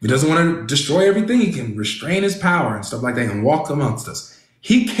 If he doesn't want to destroy everything, he can restrain his power and stuff like that and walk amongst us.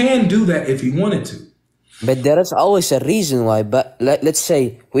 He can do that if he wanted to. But there is always a reason why. But let's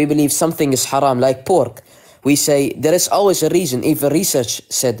say we believe something is haram, like pork. We say there is always a reason. Even research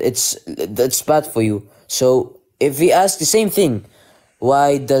said that's bad for you. So if we ask the same thing,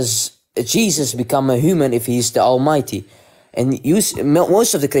 why does Jesus become a human if he's the Almighty? And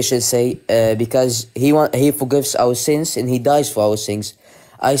most of the Christians say because he forgives our sins and he dies for our sins.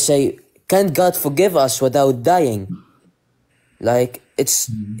 I say, can't God forgive us without dying? Like it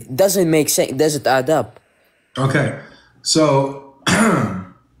doesn't make sense. It doesn't add up. Okay, so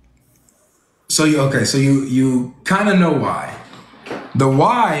you kind of know why. The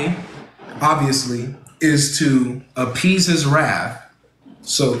why, obviously, is to appease his wrath,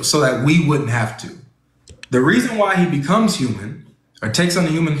 so that we wouldn't have to. The reason why he becomes human or takes on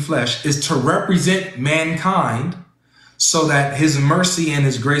the human flesh is to represent mankind, so that his mercy and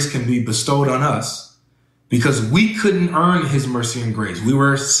his grace can be bestowed on us, because we couldn't earn his mercy and grace. We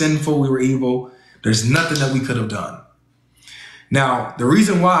were sinful. We were evil. There's nothing that we could have done. Now, the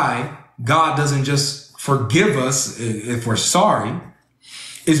reason why God doesn't just forgive us if we're sorry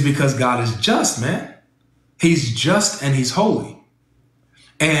is because God is just, man. He's just and he's holy.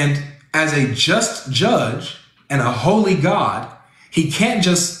 And as a just judge and a holy God, he can't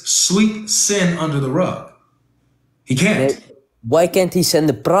just sweep sin under the rug. He can't. Why can't he send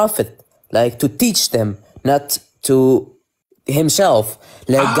a prophet, like to teach them, not to himself?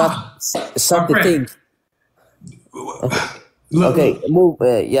 Like God said the thing. Okay, move.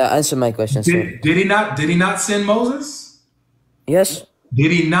 Answer my question. Did he not send Moses? Yes.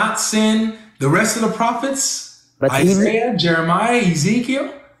 Did he not send the rest of the prophets? But Isaiah, Jeremiah,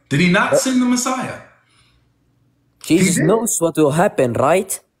 Ezekiel? Did he not send the Messiah? Jesus knows what will happen,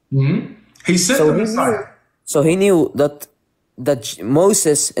 right? He sent the Messiah. So he knew that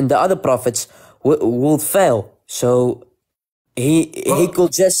Moses and the other prophets will fail. So he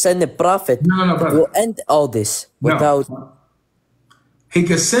could just send a prophet that will end all this without. He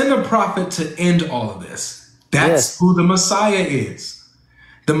could send a prophet to end all of this. That's who the Messiah is.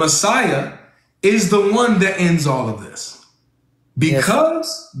 The Messiah is the one that ends all of this.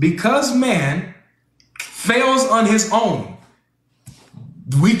 Because man fails on his own,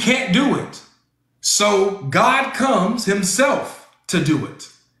 we can't do it. So God comes himself to do it.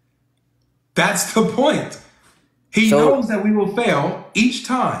 That's the point. He knows that we will fail each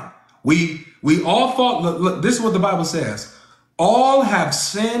time. We all fall. Look, this is what the Bible says. All have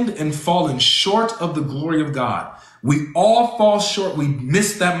sinned and fallen short of the glory of God. We all fall short. We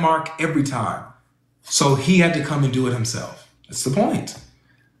miss that mark every time. So he had to come and do it himself. That's the point.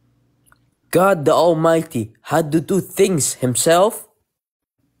 God the Almighty had to do things himself?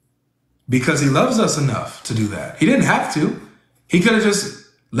 Because he loves us enough to do that. He didn't have to. He could have just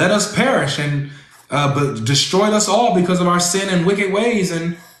let us perish and but destroyed us all because of our sin and wicked ways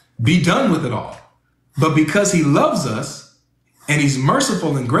and be done with it all. But because he loves us and he's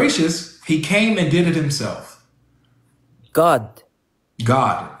merciful and gracious, he came and did it himself. God.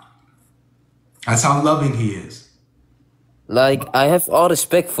 That's how loving he is. Like, I have all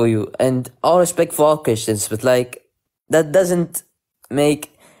respect for you and all respect for all Christians, but like, that doesn't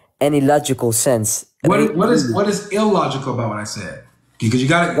make any logical sense. What is illogical about what I said? Because you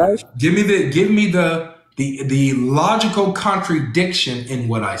gotta give me the logical contradiction in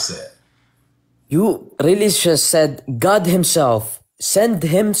what I said. You really just said God himself sent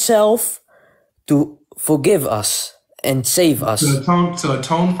himself to forgive us and save us. To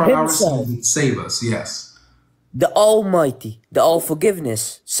atone for our sins and save us, yes. The Almighty, the All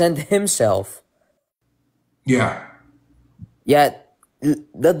Forgiveness, sent himself. Yeah. Yeah,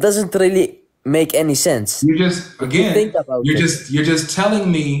 that doesn't really make any sense. You're just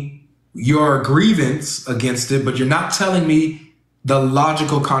telling me your grievance against it, but you're not telling me the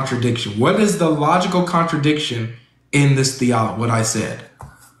logical contradiction. What is the logical contradiction in this theology, what I said?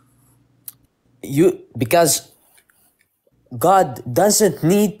 Because God doesn't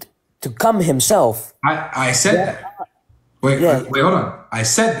need to come himself. I said that. Wait, hold on. I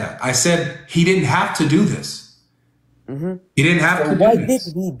said that. I said he didn't have to do this. He didn't have to do Why this.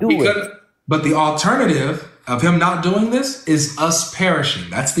 did he do it? But the alternative of him not doing this is us perishing.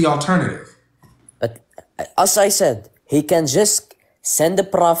 That's the alternative. But as I said, he can just send a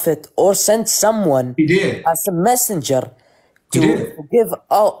prophet or send someone He did. as a messenger He to did. give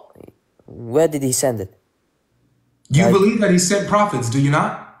all. Where did he send it? You believe that he sent prophets, do you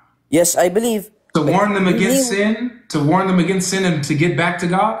not? Yes, I believe. To warn them against sin, to warn them against sin and to get back to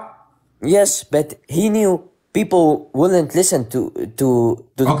God? Yes, but he knew people wouldn't listen to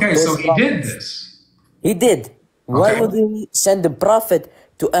Okay, those so he prophets. did this. He did. Why Okay. would he send a prophet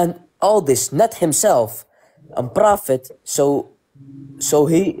to end all this? Not himself, a prophet. So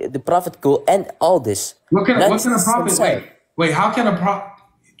the prophet could end all this. What can a prophet, himself. wait, how can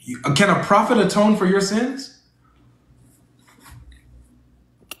can a prophet atone for your sins?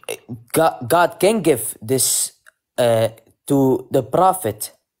 God can give this to the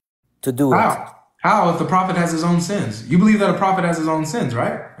prophet to do it. How? How if the prophet has his own sins? You believe that a prophet has his own sins,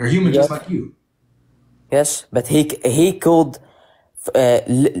 right? They're human just like you. Yes, but he could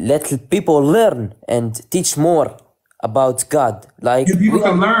let people learn and teach more about God. Like People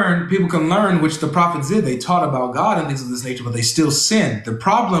can learn, which the prophets did. They taught about God and things of this nature, but they still sinned. The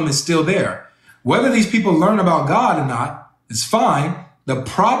problem is still there. Whether these people learn about God or not, it's fine. The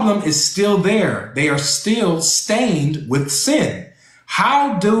problem is still there. They are still stained with sin.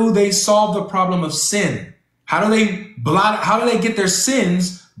 How do they solve the problem of sin? How do they get their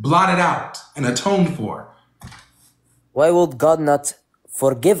sins blotted out and atoned for? Why would God not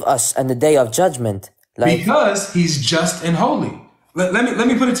forgive us on the day of judgment? Because he's just and holy. Let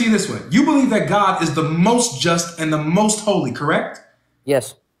me put it to you this way. You believe that God is the most just and the most holy, correct?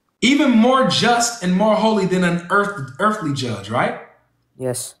 Yes. Even more just and more holy than an earthly judge, right?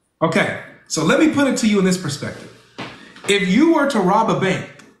 Yes. Okay, so let me put it to you in this perspective. If you were to rob a bank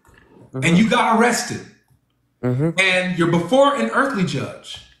and you got arrested and you're before an earthly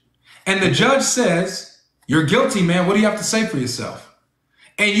judge and the judge says, you're guilty, man, what do you have to say for yourself?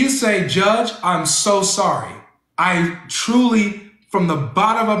 And you say, Judge, I'm so sorry. I truly, from the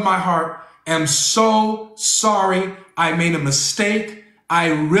bottom of my heart, am so sorry. I made a mistake. I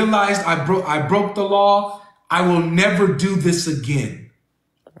realized I broke the law. I will never do this again.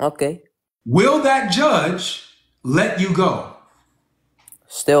 Okay. Will that judge let you go?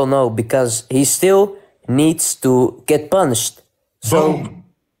 Still no, because he still needs to get punished. So, Boom.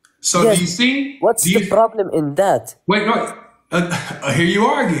 So yes, do you see? what's the problem in that? Wait, no. Here you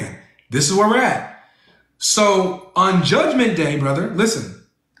are again. This is where we're at. So on Judgment Day, brother, listen.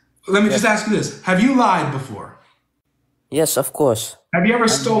 Let me just ask you this. Have you lied before? Yes, of course. Have you ever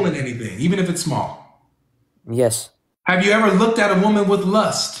stolen anything, even if it's small? Yes. Have you ever looked at a woman with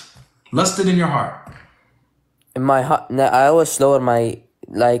lusted in your heart? In my heart, I always lower my,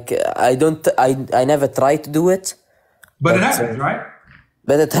 I never try to do it. But it happens, right?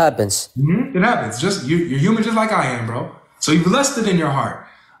 But it happens. It happens. Just you're human, just like I am, bro. So you've lusted in your heart.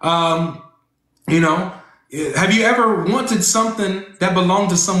 Have you ever wanted something that belonged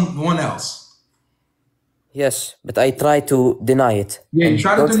to someone else? Yes, but I try to deny it. Yeah, you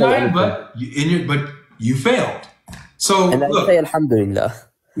try to deny it, but you failed. So and look, I say Alhamdulillah.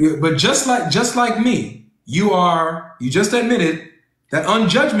 but just like me, you just admitted that on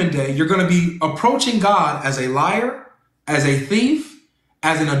Judgment Day you're going to be approaching God as a liar, as a thief,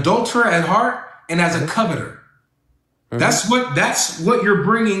 as an adulterer at heart, and as a coveter. That's what you're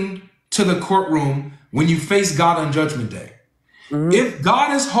bringing to the courtroom when you face God on Judgment Day. If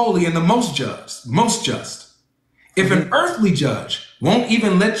God is holy and the most just, if an earthly judge won't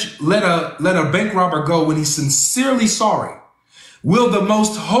even let a bank robber go when he's sincerely sorry, will the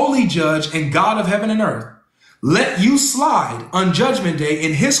most holy judge and God of heaven and earth let you slide on Judgment Day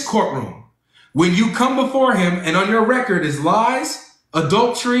in his courtroom when you come before him and on your record is lies,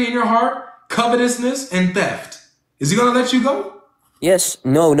 adultery in your heart, covetousness, and theft? Is he going to let you go? Yes.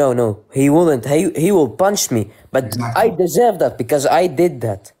 No. He wouldn't. He will punch me. But Exactly. I deserve that because I did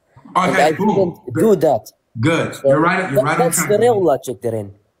that. Okay, and I boom. didn't do that. Good. So You're right on track. That's the real logic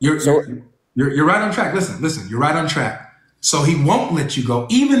therein. You're right on track. Listen, you're right on track. So he won't let you go,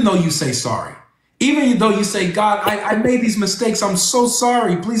 even though you say sorry. Even though you say, God, I made these mistakes. I'm so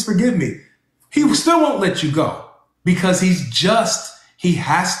sorry. Please forgive me. He still won't let you go because he's just. He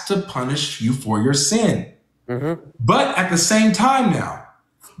has to punish you for your sin. But at the same time now,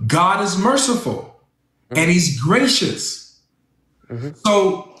 God is merciful and he's gracious.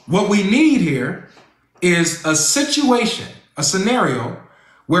 So what we need here is a situation, a scenario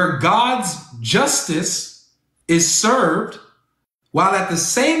where God's justice is served while at the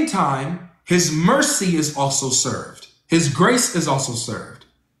same time his mercy is also served. His grace is also served.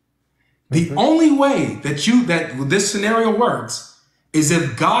 The only way that this scenario works is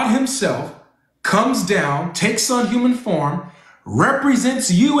if God himself comes down, takes on human form,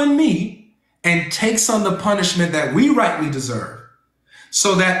 represents you and me, and takes on the punishment that we rightly deserve,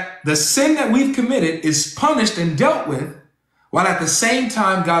 so that the sin that we've committed is punished and dealt with, while at the same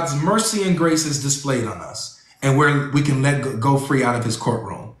time God's mercy and grace is displayed on us, and we can let go free out of his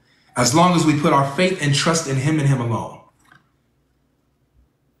courtroom, as long as we put our faith and trust in him and him alone.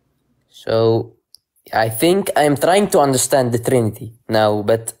 So I think I'm trying to understand the Trinity now,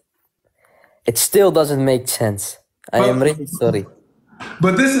 but it still doesn't make sense. I am really sorry.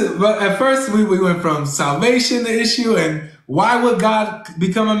 But at first we went from salvation, the issue, and why would God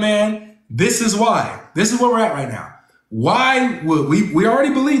become a man? This is why. This is where we're at right now. Why would we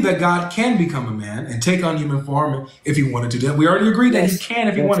already believe that God can become a man and take on human form if he wanted to. We already agreed that he can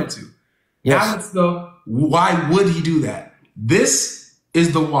if he wanted to. Now it's the why would he do that? This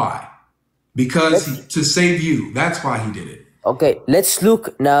is the why. Because to save you. That's why he did it. Okay, let's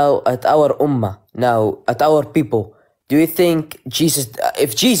look now at our ummah, now at our people. Do you think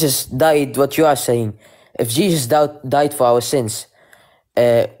if Jesus died, what you are saying, if Jesus died for our sins,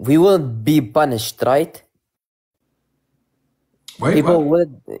 we won't be punished, right? Wait, people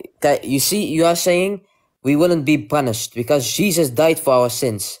would. You see, you are saying we wouldn't be punished because Jesus died for our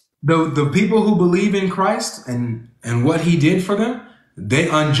sins. The people who believe in Christ and what he did for them, they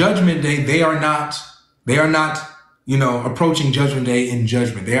on Judgment Day, they are not, approaching Judgment Day in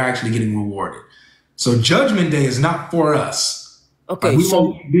judgment. They are actually getting rewarded. So Judgment Day is not for us. Okay,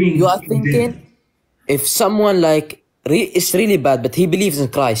 so you are thinking if someone is really bad, but he believes in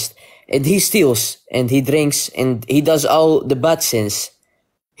Christ and he steals and he drinks and he does all the bad sins,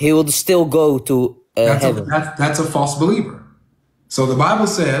 he will still go to heaven. That's a false believer. So the Bible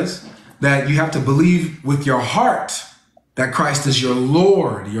says that you have to believe with your heart that Christ is your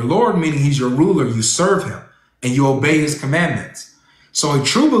Lord. Your Lord meaning he's your ruler. You serve him and you obey his commandments. So a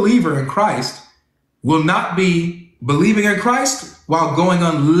true believer in Christ will not be believing in Christ while going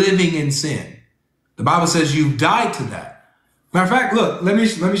on living in sin. The Bible says you died to that. Matter of fact, look, let me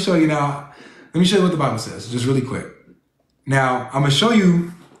show you now. Let me show you what the Bible says, just really quick. Now, I'm going to show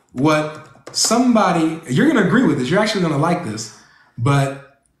you what you're going to agree with this. You're actually going to like this.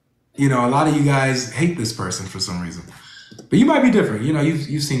 But, a lot of you guys hate this person for some reason. But you might be different.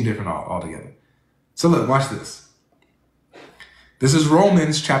 You seem different altogether. So look, watch this. This is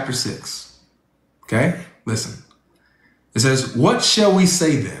Romans chapter 6. Okay, listen. It says, what shall we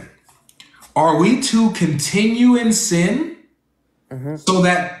say then? Are we to continue in sin so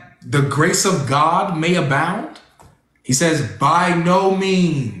that the grace of God may abound? He says, by no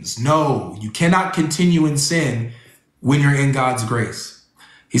means. No, you cannot continue in sin when you're in God's grace.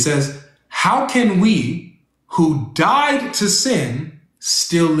 He says, how can we who died to sin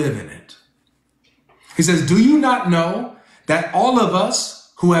still live in it? He says, do you not know that all of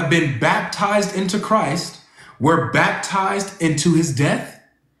us who have been baptized into Christ were baptized into his death?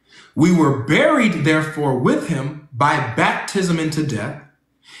 We were buried, therefore, with him by baptism into death,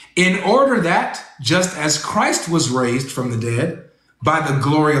 in order that, just as Christ was raised from the dead by the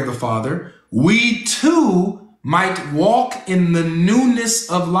glory of the Father, we too might walk in the newness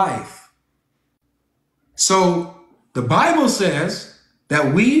of life. So the Bible says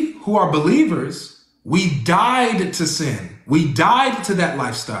that we who are believers, we died to sin. We died to that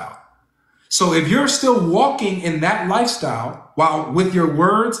lifestyle. So if you're still walking in that lifestyle while with your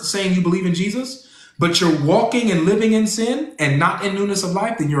words saying you believe in Jesus, but you're walking and living in sin and not in newness of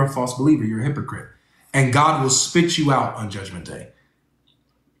life, then you're a false believer. You're a hypocrite. And God will spit you out on Judgment Day.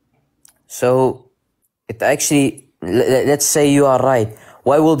 So it actually, let's say you are right.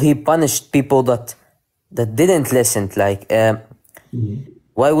 Why would he punish people that didn't listen?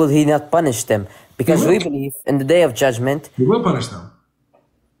 Why would he not punish them? Because we believe in the day of judgment. He will punish them.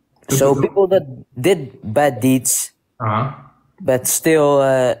 So people that did bad deeds, but still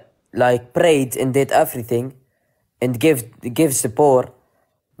prayed and did everything and gives the poor,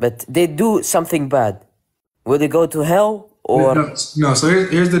 but they do something bad, will they go to hell or? No. So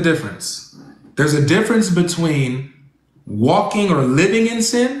here's the difference. There's a difference between walking or living in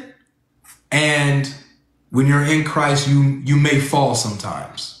sin and when you're in Christ, you may fall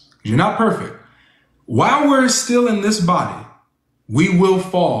sometimes. You're not perfect. While we're still in this body, we will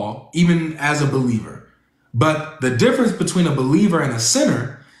fall even as a believer. But the difference between a believer and a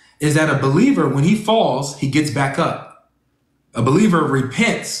sinner is that a believer, when he falls, he gets back up. A believer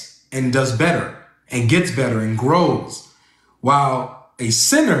repents and does better and gets better and grows, while a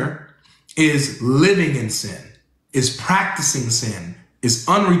sinner is living in sin, is practicing sin, is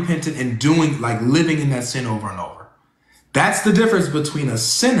unrepentant and doing like living in that sin over and over. That's the difference between a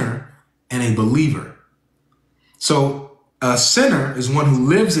sinner and a believer. So a sinner is one who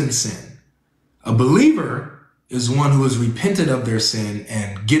lives in sin. A believer is one who has repented of their sin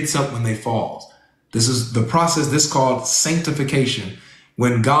and gets up when they fall. This is the process, this is called sanctification.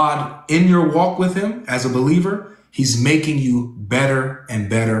 When God, in your walk with him as a believer, he's making you better and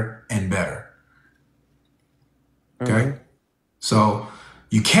better and better. Okay? So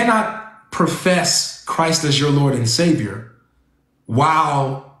you cannot profess Christ as your Lord and Savior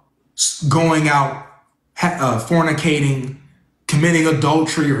while going out fornicating, committing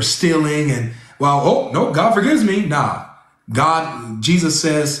adultery or stealing, and oh no, God forgives me. Nah, Jesus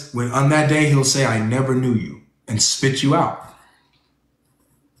says when on that day he'll say, I never knew you, and spit you out.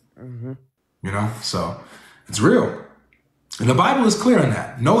 You know, so it's real. And the Bible is clear on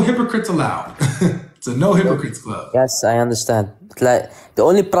that. No hypocrites allowed. It's a no hypocrites club. Yes, I understand. Like the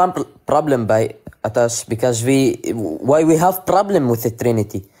only problem at us, because why we have problem with the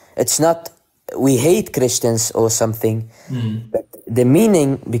Trinity. It's not we hate Christians or something, but the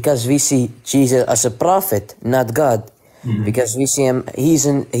meaning, because we see Jesus as a prophet, not God, because we see him,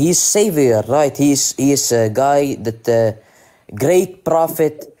 he's Savior, right? He's a guy that great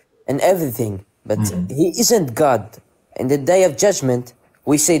prophet and everything, but he isn't God. In the day of judgment,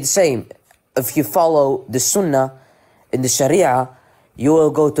 we say the same. If you follow the Sunnah in the Sharia, you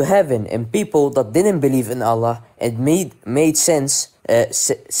will go to heaven, and people that didn't believe in Allah and made sense,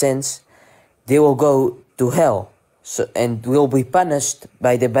 they will go to hell, so and will be punished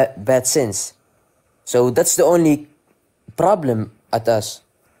by the bad sins. So that's the only problem at us.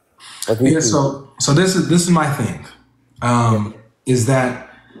 Yeah. So this is my thing, is that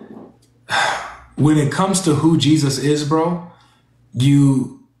when it comes to who Jesus is, bro,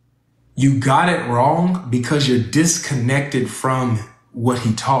 you got it wrong because you're disconnected from what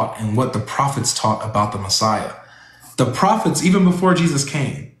he taught and what the prophets taught about the Messiah. The prophets, even before Jesus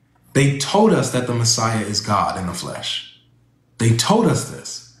came, they told us that the Messiah is God in the flesh. They told us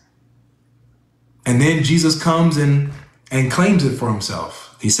this. And then Jesus comes and claims it for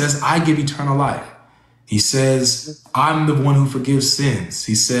himself. He says, I give eternal life. He says, I'm the one who forgives sins.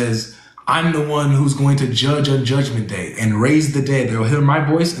 He says, I'm the one who's going to judge on Judgment Day and raise the dead. They'll hear my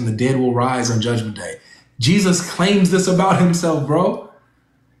voice and the dead will rise on Judgment Day. Jesus claims this about himself, bro.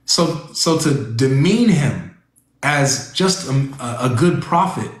 So to demean him as just a good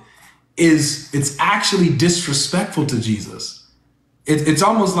prophet it's actually disrespectful to Jesus. It's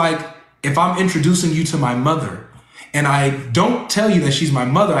almost like if I'm introducing you to my mother and I don't tell you that she's my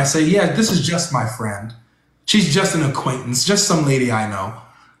mother, I say, yeah, this is just my friend. She's just an acquaintance, just some lady I know,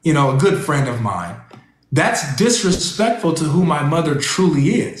 a good friend of mine. That's disrespectful to who my mother truly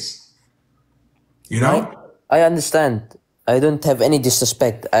is. I understand. I don't have any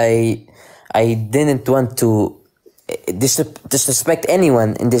disrespect. I didn't want to disrespect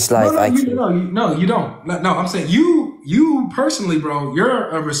anyone in this life. No, you don't. No, I'm saying you personally, bro. You're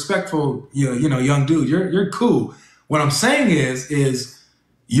a respectful, young dude. You're cool. What I'm saying is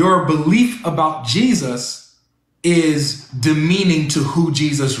your belief about Jesus is demeaning to who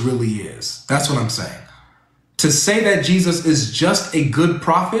Jesus really is. That's what I'm saying. To say that Jesus is just a good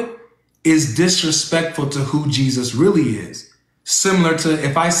prophet is disrespectful to who Jesus really is. Similar to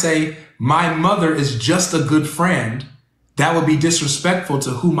if I say my mother is just a good friend, that would be disrespectful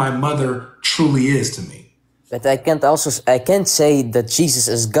to who my mother truly is to me. But I can't say that Jesus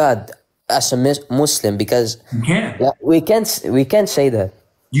is God as a Muslim, because you can. Yeah, we can't say that.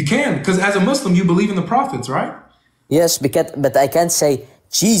 You can, because as a Muslim you believe in the prophets, right? Yes, but I can't say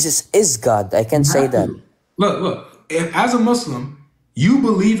Jesus is God. I can't say that. Look, if as a Muslim you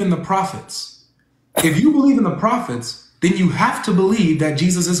believe in the prophets, if you believe in the prophets, then you have to believe that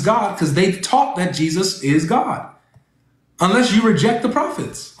Jesus is God, because they've taught that Jesus is God. Unless you reject the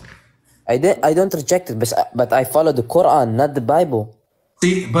prophets. I don't reject it, but I follow the Quran, not the Bible.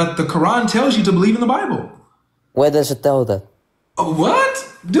 See, but the Quran tells you to believe in the Bible. Where does it tell that? Oh, what?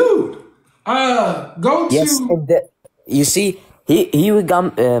 Dude, go to... Yes, you see, he will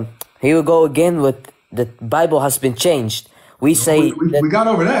go again with the Bible has been changed. We say... We got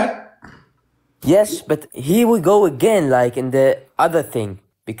over that. Yes, but he will go again, like in the other thing,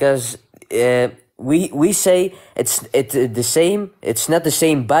 because we say it's the same. It's not the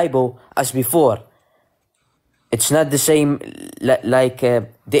same Bible as before. It's not the same. Like the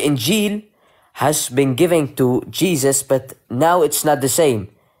Injil has been given to Jesus, but now it's not the same.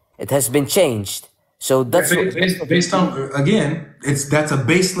 It has been changed. So that's what, Based on, again, that's a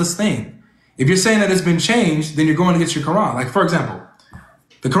baseless thing. If you're saying that it's been changed, then you're going against your Quran. Like, for example,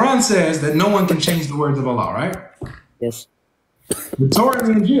 the Quran says that no one can change the words of Allah, right? yes. The Torah and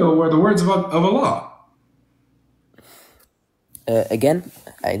the Injil were the words of Allah. Again,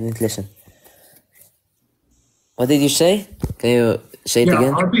 I didn't listen. What did you say? Can you say it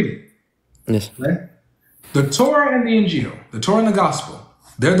again? I'll repeat it. Yes. Okay? The Torah and the Injil, the Torah and the Gospel,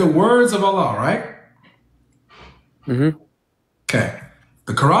 they're the words of Allah, right? Mm-hmm. Okay.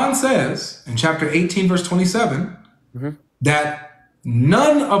 The Quran says in chapter 18, verse 27, that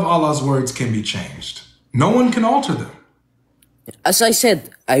none of Allah's words can be changed. No one can alter them. As I said,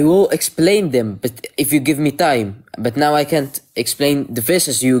 I will explain them, but if you give me time. But now I can't explain the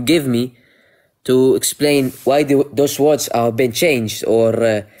verses you give me to explain why those words are been changed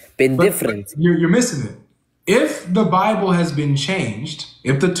or been different. You're missing it. If the Bible has been changed,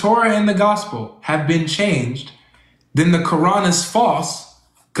 if the Torah and the Gospel have been changed, then the Quran is false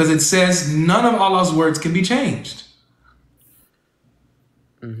because it says none of Allah's words can be changed.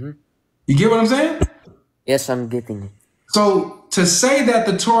 You get what I'm saying? Yes, I'm getting it. So to say that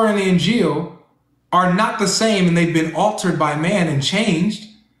the Torah and the Injil are not the same and they've been altered by man and changed,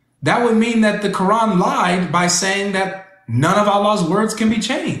 that would mean that the Quran lied by saying that none of Allah's words can be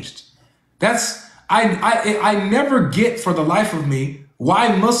changed. I never get for the life of me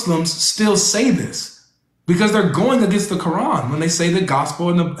why Muslims still say this, because they're going against the Quran when they say the gospel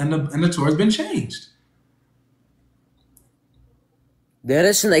and the Torah has been changed. There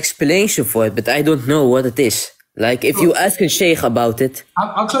is an explanation for it, but I don't know what it is. Like, if you ask a sheikh about it...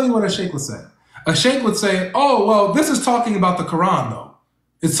 I'll tell you what a sheikh would say. A sheikh would say, oh, well, this is talking about the Quran, though.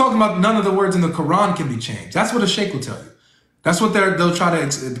 It's talking about none of the words in the Quran can be changed. That's what a sheikh will tell you. That's what they'll try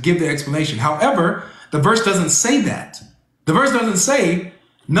to give the explanation. However, the verse doesn't say that. The verse doesn't say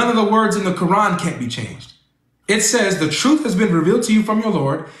none of the words in the Quran can't be changed. It says the truth has been revealed to you from your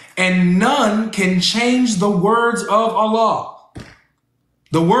Lord, and none can change the words of Allah.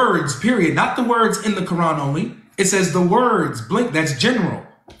 The words, period, not the words in the Quran only. It says the words, blink, that's general.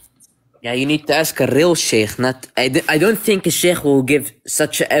 Yeah, you need to ask a real sheikh, not... I don't think a sheikh will give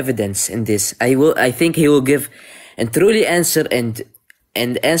such evidence in this. I think he will give a truly answer and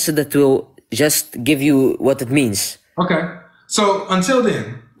answer that will just give you what it means. Okay. So until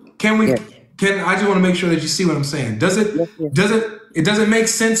then, I just want to make sure that you see what I'm saying. Does it make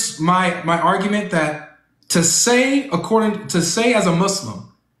sense, my argument that to say as a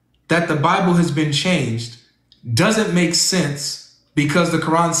Muslim that the Bible has been changed doesn't make sense because the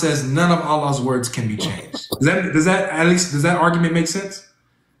Quran says none of Allah's words can be changed. Does that argument make sense?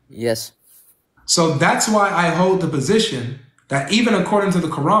 Yes. So that's why I hold the position that even according to the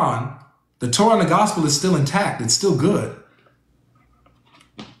Quran, the Torah and the Gospel is still intact. It's still good.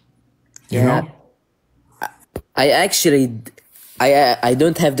 You know? I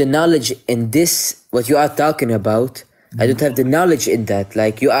don't have the knowledge in this, what you are talking about. I don't have the knowledge in that.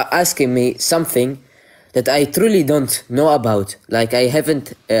 Like, you are asking me something that I truly don't know about. Like, I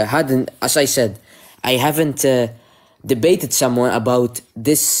haven't as I said, I haven't debated someone about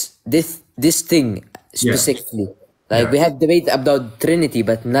this thing specifically. Like, we have debate about Trinity,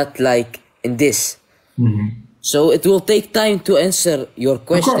 but not like in this. So it will take time to answer your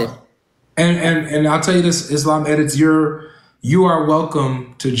question. And I'll tell you this, Islam Edits, you are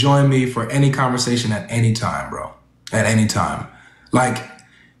welcome to join me for any conversation at any time, bro. At any time. Like,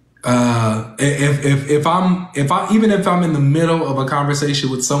 if I'm in the middle of a conversation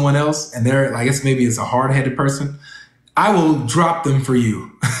with someone else and they're like, it's a hard-headed person, I will drop them for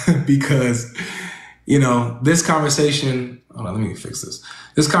you because, this conversation, hold on, let me fix this.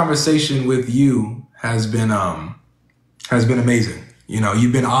 This conversation with you has been amazing.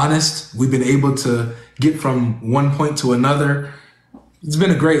 You've been honest. We've been able to get from one point to another. It's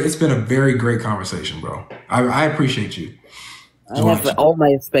been a very great conversation, bro. I appreciate you. I have all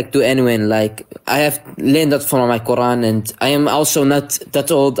my respect to anyone. Like, I have learned that from my Quran, and I am also not that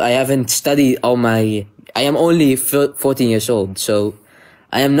old. I haven't studied I am only 14 years old, so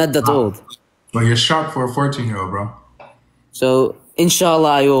I am not that old. Well, you're sharp for a 14-year-old, bro. So,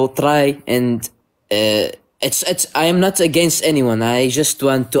 inshallah, I will try, and I am not against anyone. I just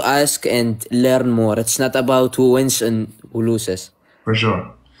want to ask and learn more. It's not about who wins and who loses. For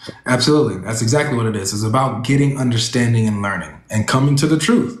sure. Absolutely. That's exactly what it is. It's about getting understanding and learning and coming to the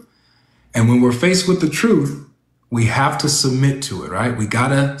truth. And when we're faced with the truth, we have to submit to it, right? We got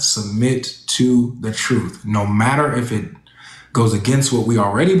to submit to the truth, no matter if it goes against what we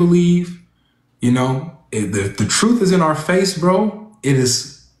already believe. The truth is in our face, bro. It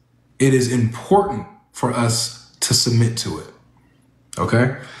is important for us to submit to it.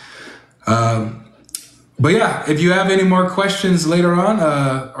 Okay? But yeah, if you have any more questions later on,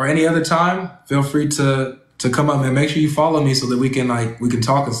 or any other time, feel free to come up and make sure you follow me so that we can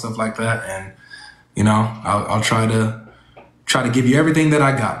talk and stuff like that. And you know, I'll try to give you everything that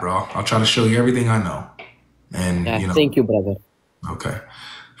I got, bro. I'll try to show you everything I know. And Yeah, you know, thank you, brother. okay,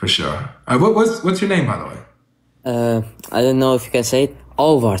 for sure. What's your name, by the way? I don't know if you can say it.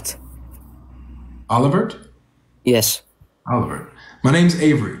 Alvart. Olivert? Yes. Olivert. My name's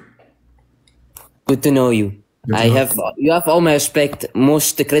Avery. Good to know you. Good to know You have all my respect.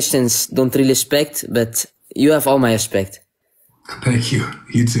 Most Christians don't really respect, but you have all my respect. Thank you.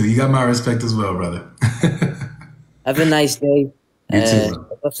 You too. You got my respect as well, brother. Have a nice day. You too, bro.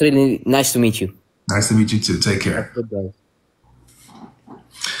 It was really nice to meet you. Nice to meet you too. Take care. Good day.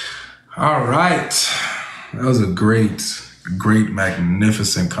 All right. That was a great,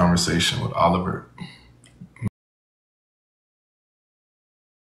 magnificent conversation with Oliver.